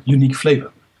have a unique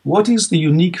flavor. What is the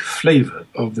unique flavor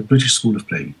of the British school of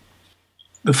playing?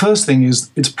 The first thing is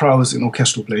its prowess in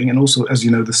orchestral playing, and also, as you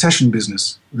know, the session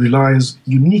business relies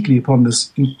uniquely upon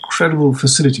this incredible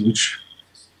facility which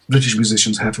British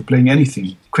musicians have for playing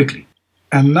anything quickly.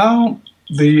 And now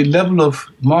the level of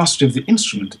mastery of the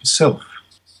instrument itself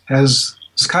has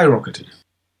skyrocketed.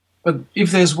 But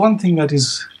if there's one thing that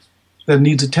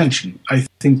needs attention, I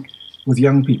think, with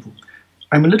young people,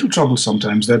 I'm a little troubled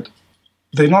sometimes that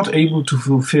they're not able to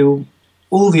fulfill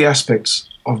all the aspects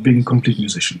of being a complete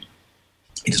musician.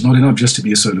 It is not enough just to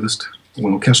be a soloist or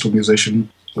an orchestral musician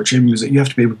or chamber musician. You have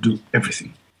to be able to do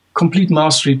everything. Complete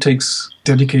mastery takes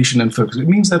dedication and focus. It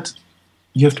means that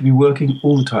you have to be working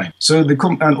all the time. So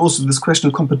and also this question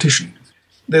of competition.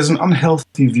 There's an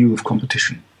unhealthy view of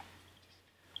competition.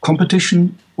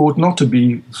 Competition ought not to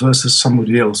be versus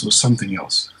somebody else or something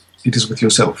else. It is with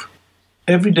yourself.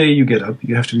 Every day you get up,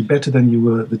 you have to be better than you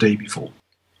were the day before.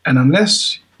 And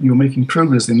unless you're making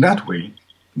progress in that way,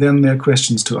 then there are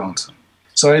questions to answer.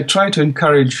 So I try to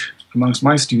encourage amongst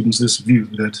my students this view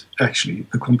that actually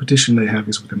the competition they have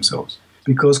is with themselves.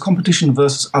 Because competition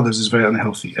versus others is very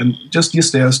unhealthy. And just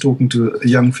yesterday I was talking to a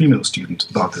young female student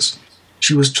about this.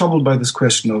 She was troubled by this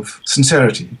question of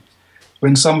sincerity.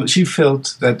 When she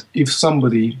felt that if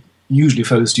somebody, usually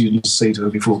fellow students, say to her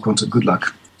before a concert, good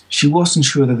luck, she wasn't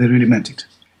sure that they really meant it.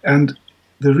 And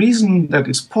the reason that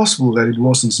it's possible that it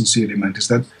wasn't sincerely meant is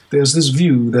that there's this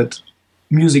view that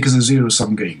music is a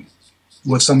zero-sum game.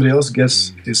 What somebody else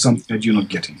gets is something that you're not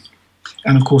getting.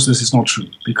 And of course this is not true,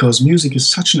 because music is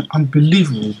such an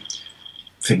unbelievable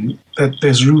thing that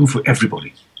there's room for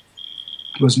everybody.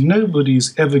 Because nobody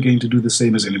is ever going to do the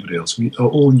same as anybody else. We are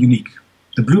all unique.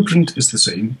 The blueprint is the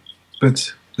same,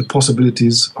 but the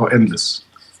possibilities are endless.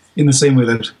 In the same way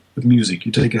that with music,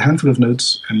 you take a handful of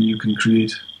notes and you can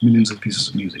create millions of pieces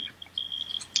of music.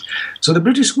 So the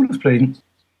British School of Playing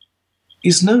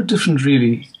is no different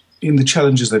really in the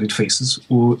challenges that it faces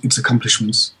or its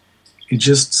accomplishments. It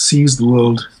just sees the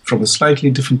world from a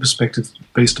slightly different perspective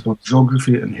based upon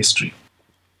geography and history.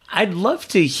 I'd love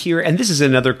to hear, and this is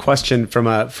another question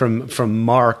from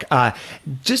Mark.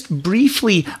 Just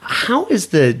briefly, how has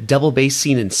the double bass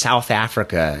scene in South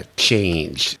Africa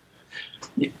changed?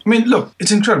 I mean, look,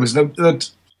 it's incredible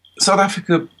that South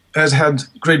Africa has had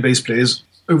great bass players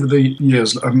over the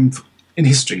years. In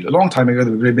history, a long time ago,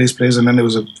 there were great bass players, and then there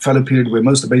was a fallow period where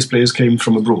most of the bass players came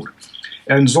from abroad.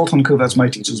 And Zoltan Kovacs, my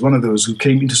teacher, was one of those who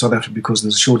came into South Africa because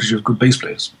there's a shortage of good bass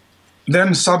players.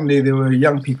 Then suddenly there were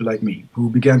young people like me who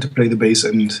began to play the bass,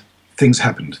 and things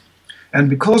happened. And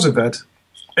because of that,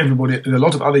 a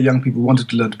lot of other young people wanted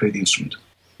to learn to play the instrument.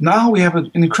 Now we have an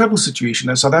incredible situation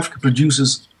that South Africa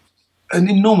produces an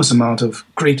enormous amount of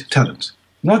great talent,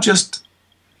 not just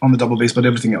on the double bass, but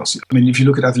everything else. I mean, if you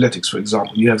look at athletics, for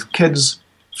example, you have kids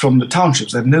from the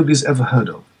townships that nobody's ever heard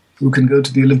of who can go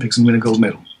to the Olympics and win a gold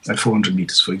medal at 400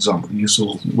 meters, for example. And you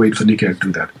saw Wade van Niekerk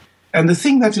do that. And the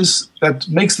thing that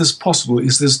makes this possible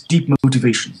is this deep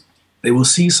motivation. They will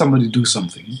see somebody do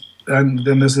something, and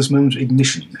then there's this moment of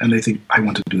ignition, and they think, I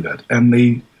want to do that. And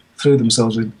they throw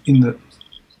themselves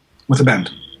with a band,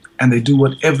 and they do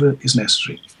whatever is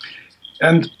necessary.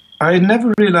 And I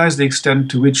never realized the extent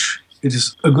to which it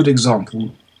is a good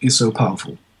example is so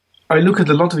powerful. I look at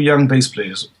a lot of young bass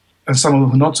players, and some of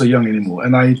them are not so young anymore,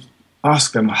 and I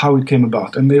ask them how it came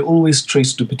about, and they always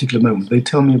trace to a particular moment. They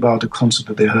tell me about a concert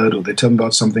that they heard, or they tell me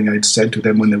about something I'd said to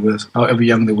them when they were, however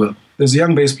young they were. There's a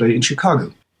young bass player in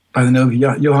Chicago by the name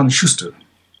of Johannes,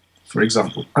 for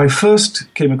example. I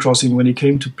first came across him when he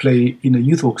came to play in a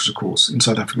youth orchestra course in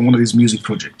South Africa, one of these music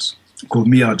projects called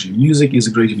Miyaji. Music is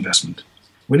a great investment.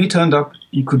 When he turned up,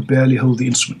 he could barely hold the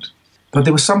instrument. But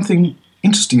there was something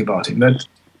interesting about him, that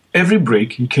every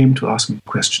break he came to ask me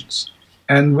questions.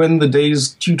 And when the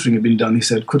day's tutoring had been done, he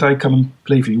said, could I come and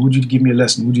play for you? Would you give me a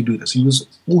lesson? Would you do this? He was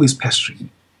always pestering me.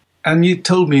 And he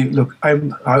told me, look,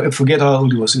 I forget how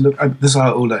old he was. He said, look, this is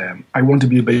how old I am. I want to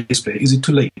be a bass player. Is it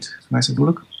too late? And I said, well,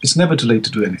 look, it's never too late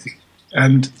to do anything.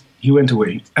 And he went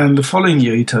away. And the following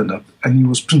year he turned up, and he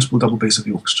was principal double bass of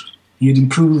the orchestra. He had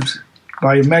improved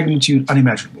by a magnitude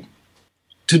unimaginable.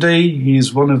 Today, he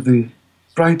is one of the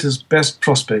brightest, best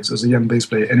prospects as a young bass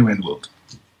player anywhere in the world.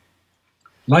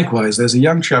 Likewise, there's a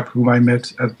young chap whom I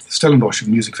met at Stellenbosch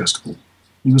Music Festival.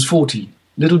 He was 40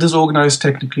 little disorganized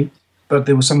technically, but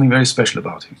there was something very special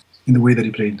about him in the way that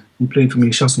he played. He played for me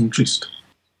Chanson Triste.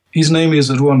 His name is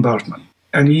Ruan Bartman,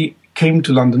 and he came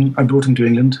to London. I brought him to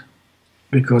England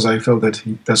because I felt that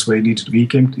that's where he needed to be.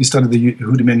 He studied the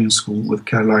Rudimanian school with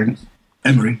Caroline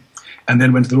Emery, and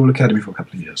then went to the Royal Academy for a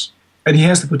couple of years. And he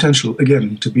has the potential,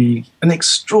 again, to be an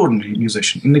extraordinary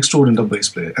musician, an extraordinary double bass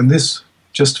player, and this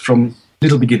just from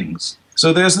little beginnings.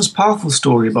 So there's this powerful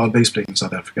story about bass playing in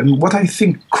South Africa, and what I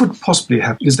think could possibly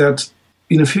happen is that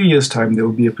in a few years' time there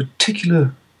will be a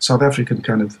particular South African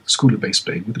kind of school of bass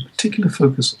playing with a particular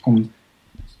focus on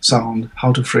sound,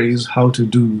 how to phrase, how to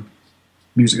do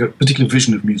music, a particular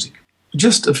vision of music.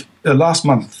 Just last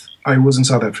month, I was in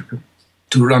South Africa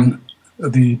to run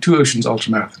the Two Oceans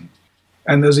Ultramarathon.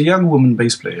 And there's a young woman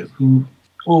bass player who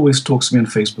always talks to me on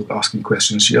Facebook asking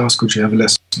questions. She asked, could she have a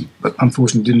lesson? But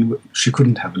unfortunately, she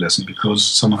couldn't have a lesson because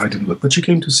somehow I didn't work. But she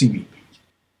came to see me.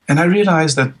 And I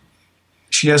realized that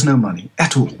she has no money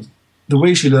at all. The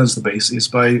way she learns the bass is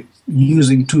by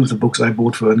using two of the books I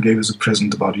bought for her and gave as a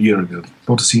present about a year ago,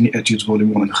 Bottesini Etudes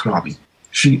Volume 1 and Grabi.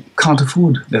 She can't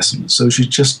afford lessons, so she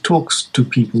just talks to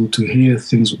people to hear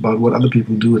things about what other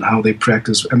people do and how they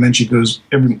practice, and then she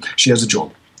has a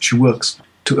job. She works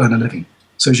to earn a living.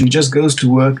 So she just goes to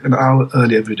work an hour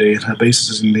early every day, and her bass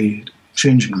is in the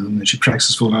changing room, and she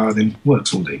practices for an hour, then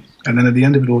works all day. And then at the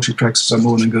end of it all, she practices some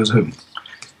more and then goes home.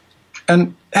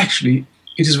 And actually,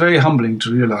 it is very humbling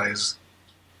to realize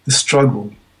the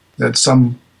struggle that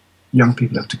some young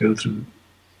people have to go through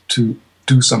to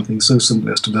do something so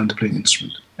simple as to learn to play an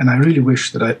instrument. And I really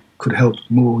wish that I could help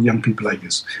more young people like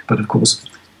this. But of course,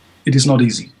 it is not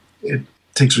easy. It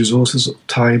takes resources,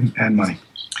 time, and money.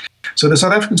 So the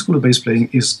South African School of Bass Playing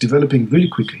is developing really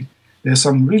quickly. There are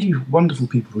some really wonderful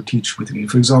people who teach with me.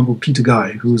 For example, Peter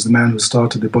Guy, who is the man who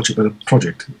started the Bocce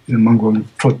project, the Mangwan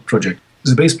project,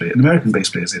 is a bass player, an American bass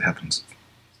player as it happens.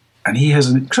 And he has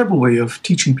an incredible way of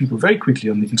teaching people very quickly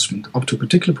on the instrument up to a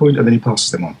particular point, and then he passes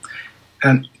them on.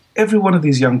 And every one of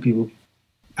these young people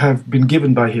have been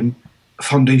given by him a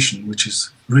foundation which is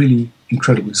really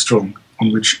incredibly strong,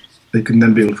 on which they can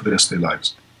then build for the rest of their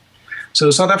lives.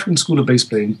 So South African School of Bass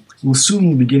Playing will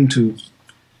soon begin to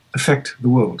affect the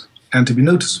world and to be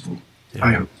noticeable,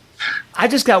 I hope. I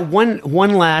just got one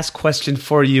last question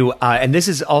for you, and this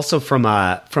is also from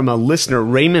a listener,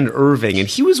 Raymond Irving, and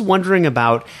he was wondering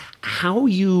about how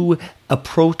you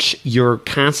approach your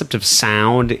concept of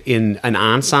sound in an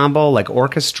ensemble like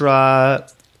orchestra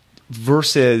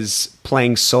versus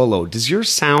playing solo. Does your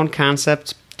sound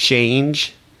concept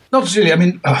change? Not really. I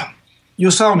mean,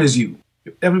 your sound is you.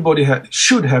 Everybody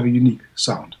should have a unique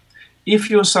sound.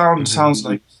 If your sound sounds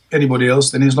like anybody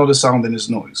else, then it's not a sound, then it's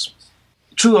noise.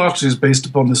 True art is based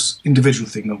upon this individual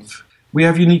thing of we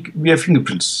have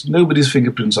fingerprints. Nobody's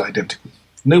fingerprints are identical.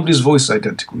 Nobody's voice is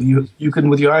identical. You can,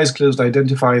 with your eyes closed,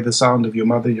 identify the sound of your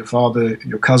mother, your father,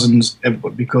 your cousins,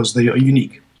 everybody, because they are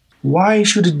unique. Why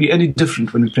should it be any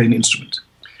different when we play an instrument?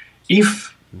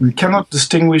 If we cannot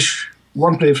distinguish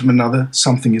one player from another,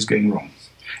 something is going wrong.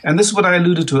 And this is what I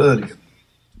alluded to earlier.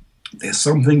 There's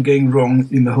something going wrong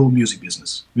in the whole music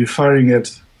business. We're firing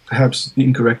at perhaps the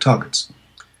incorrect targets.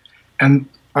 And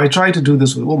I try to do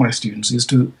this with all my students, is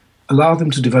to allow them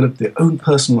to develop their own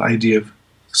personal idea of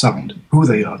sound, who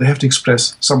they are. They have to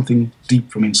express something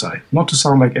deep from inside, not to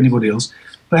sound like anybody else,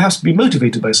 perhaps be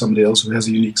motivated by somebody else who has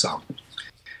a unique sound.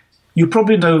 You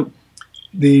probably know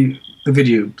the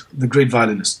video, The Great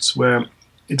Violinists, where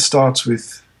it starts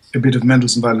with a bit of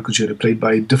Mendelssohn Violin Concerto played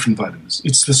by different violinists.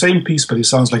 It's the same piece, but it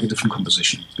sounds like a different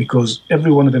composition, because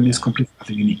every one of them is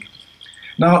completely unique.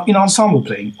 Now, in ensemble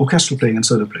playing, orchestral playing and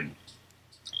solo playing,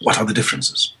 what are the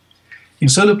differences? In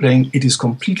solo playing, it is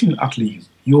completely and utterly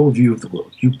your view of the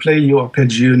world. You play your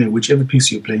arpeggione, whichever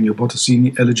piece you're playing, your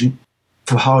Bottesini, Elegy,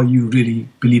 for how you really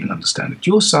believe and understand it.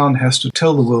 Your sound has to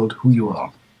tell the world who you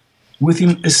are.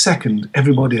 Within a second,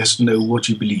 everybody has to know what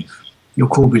you believe, your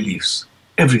core beliefs,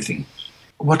 everything,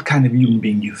 what kind of human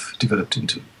being you've developed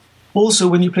into. Also,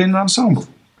 when you play in an ensemble,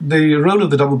 the role of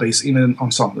the double bass in an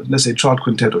ensemble, let's say Chart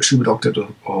Quintet or Schubert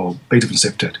Octet or Beethoven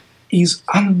Septet, is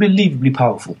unbelievably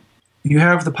powerful. You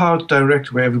have the power to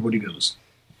direct where everybody goes,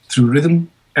 through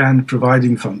rhythm and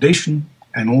providing foundation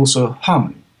and also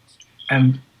harmony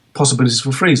and possibilities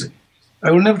for phrasing.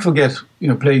 I will never forget,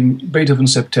 playing Beethoven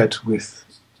Septet with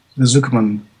the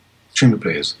Zukerman Chamber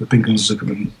Players, the Pinchas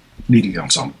Zukerman leading the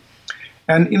ensemble.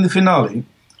 And in the finale,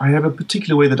 I have a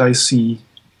particular way that I see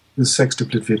the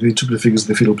sextuplet figure, the triplet figures of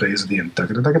the fiddle players at the end.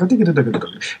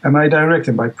 And I direct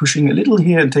them by pushing a little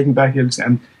here and taking back here.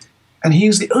 And he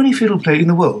is the only fiddle player in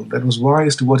the world that was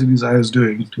wise to what it is I was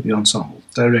doing to the ensemble,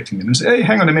 directing them. And say, hey,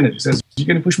 hang on a minute. He says, You're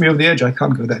going to push me over the edge. I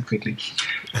can't go that quickly.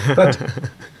 But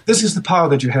this is the power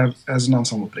that you have as an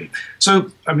ensemble player.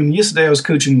 So, yesterday I was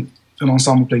coaching an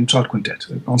ensemble playing trout quintet,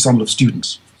 an ensemble of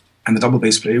students. And the double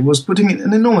bass player was putting in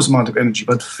an enormous amount of energy,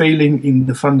 but failing in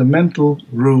the fundamental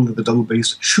role that the double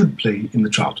bass should play in the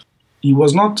trout. He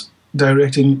was not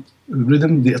directing the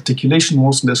rhythm, the articulation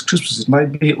wasn't as crisp as it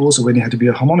might be. Also, when he had to be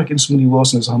a harmonic instrument, he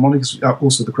wasn't as harmonic,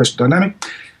 also the question dynamic.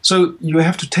 So you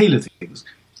have to tailor things.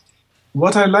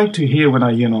 What I like to hear when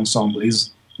I hear an ensemble is,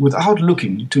 without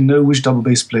looking, to know which double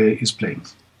bass player is playing,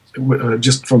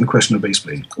 just from the question of bass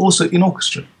playing. Also in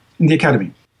orchestra, in the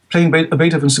academy, playing a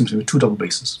Beethoven symphony with 2 double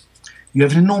basses. You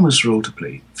have an enormous role to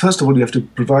play. First of all, you have to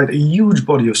provide a huge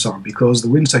body of sound because the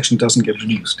wind section doesn't get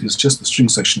reduced. It's just the string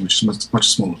section, which is much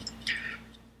smaller.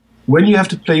 When you have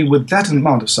to play with that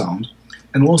amount of sound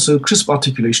and also crisp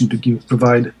articulation to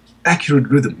provide accurate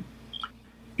rhythm,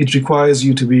 it requires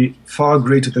you to be far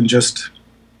greater than just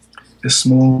a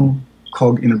small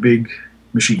cog in a big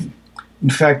machine.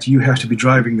 In fact, you have to be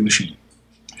driving the machine.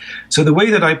 So the way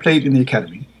that I played in the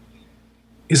academy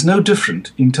is no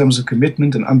different in terms of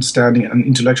commitment and understanding and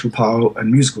intellectual power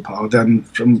and musical power than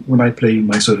from when I play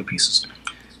my solo pieces.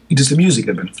 It is the music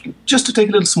element. Just to take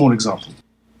a little small example.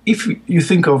 If you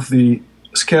think of the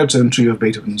Scherzo and Trio of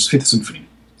Beethoven's Fifth Symphony,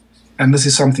 and this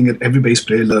is something that every bass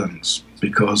player learns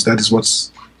because that is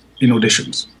what's in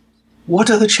auditions. What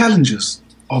are the challenges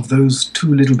of those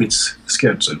 2 little bits,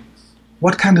 Scherzo?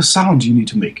 What kind of sound do you need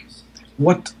to make?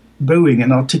 What bowing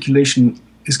and articulation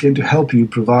is going to help you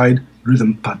provide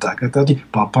rhythm, pa-da-ka-da-di,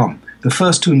 pa-pam. The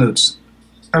first 2 notes,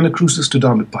 anacrusis to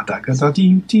down,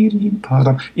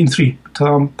 pa-da-ka-da-di-ti-di-pa-da, in 3,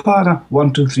 tam-pa-da,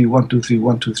 1, 2, 3, 1, 2, 3,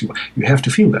 1, 2, 3, 1. You have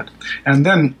to feel that. And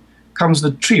then comes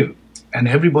the trio, and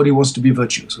everybody wants to be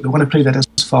virtuoso. They want to play that as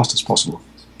fast as possible.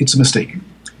 It's a mistake.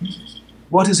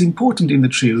 What is important in the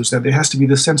trio is that there has to be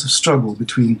the sense of struggle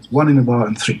between 1 in a bar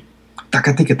and 3.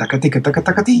 Taka-tika, taka-tika,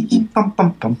 taka-taka-ti,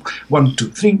 pam-pam-pam, 1,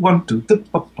 2, 3, 1, 2, 3,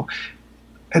 pam-pam.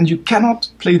 And you cannot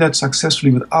play that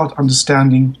successfully without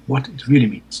understanding what it really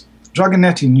means.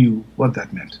 Dragonetti knew what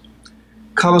that meant.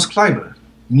 Carlos Kleiber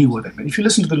knew what that meant. If you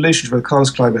listen to the relationship that Carlos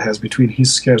Kleiber has between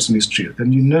his scherzo and his trio,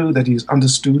 then you know that he's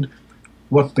understood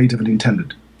what Beethoven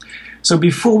intended. So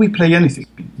before we play anything,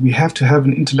 we have to have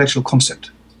an intellectual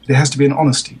concept. There has to be an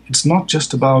honesty. It's not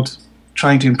just about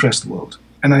trying to impress the world.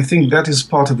 And I think that is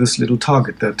part of this little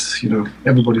target that,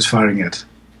 everybody's firing at.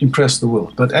 Impress the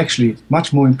world. But actually,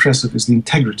 much more impressive is the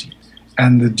integrity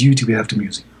and the duty we have to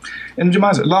music. And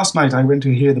last night I went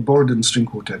to hear the Borodin String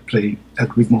Quartet play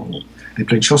at Wigmore Hall. They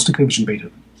played Shostakovich and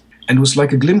Beethoven. And it was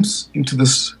like a glimpse into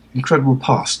this incredible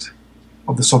past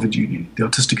of the Soviet Union, the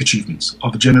artistic achievements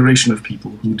of a generation of people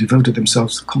who devoted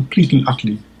themselves completely and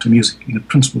utterly to music in a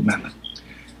principled manner.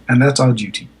 And that's our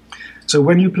duty. So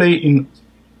when you play in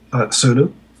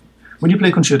solo, when you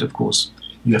play concerto, of course,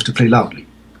 you have to play loudly,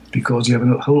 because you have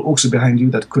a whole orchestra behind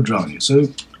you that could drown you. So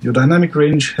your dynamic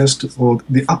range has to, or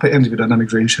the upper end of your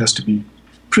dynamic range has to be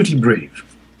pretty brave.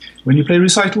 When you play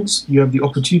recitals, you have the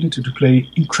opportunity to play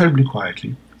incredibly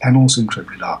quietly and also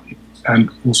incredibly loudly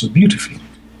and also beautifully.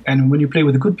 And when you play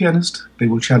with a good pianist, they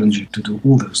will challenge you to do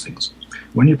all those things.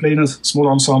 When you play in a small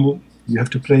ensemble, you have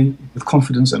to play with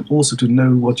confidence and also to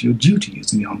know what your duty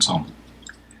is in the ensemble.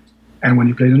 And when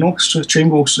you play in an orchestra,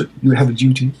 chamber orchestra, you have a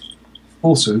duty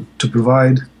also to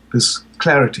provide this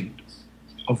clarity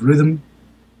of rhythm,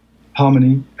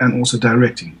 harmony, and also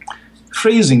directing.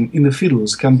 Phrasing in the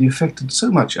fiddles can be affected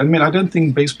so much. I don't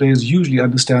think bass players usually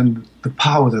understand the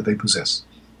power that they possess.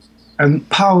 And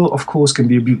power, of course, can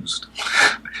be abused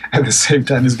at the same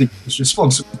time as being used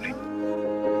responsibly.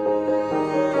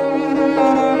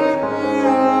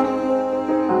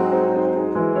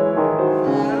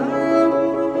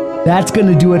 That's going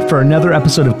to do it for another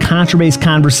episode of Contrabass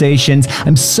Conversations.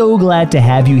 I'm so glad to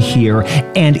have you here.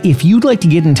 And if you'd like to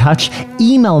get in touch,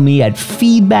 email me at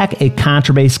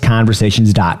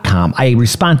feedback@contrabassconversations.com. I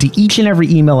respond to each and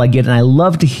every email I get, and I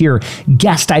love to hear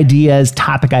guest ideas,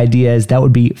 topic ideas. That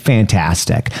would be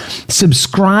fantastic.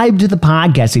 Subscribe to the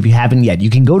podcast if you haven't yet. You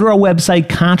can go to our website,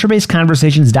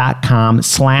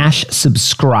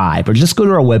 contrabassconversations.com/subscribe, or just go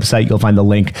to our website. You'll find the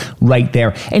link right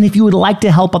there. And if you would like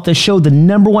to help out the show, the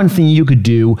number one thing you could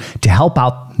do to help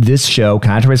out this show,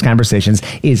 Contrabass Conversations,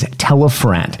 is tell a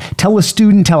friend. Tell a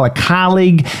student, tell a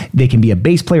colleague. They can be a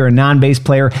bass player, a non-bass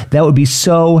player. That would be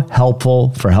so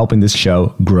helpful for helping this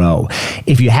show grow.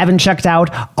 If you haven't checked out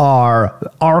our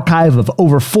archive of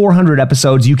over 400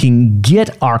 episodes, you can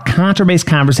get our Contrabass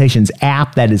Conversations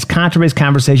app. That is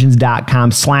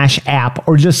contrabassconversations.com/app,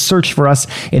 or just search for us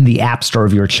in the app store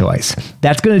of your choice.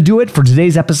 That's going to do it for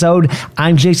today's episode.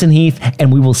 I'm Jason Heath,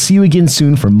 and we will see you again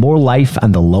soon for more life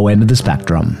on the low end of the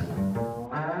spectrum.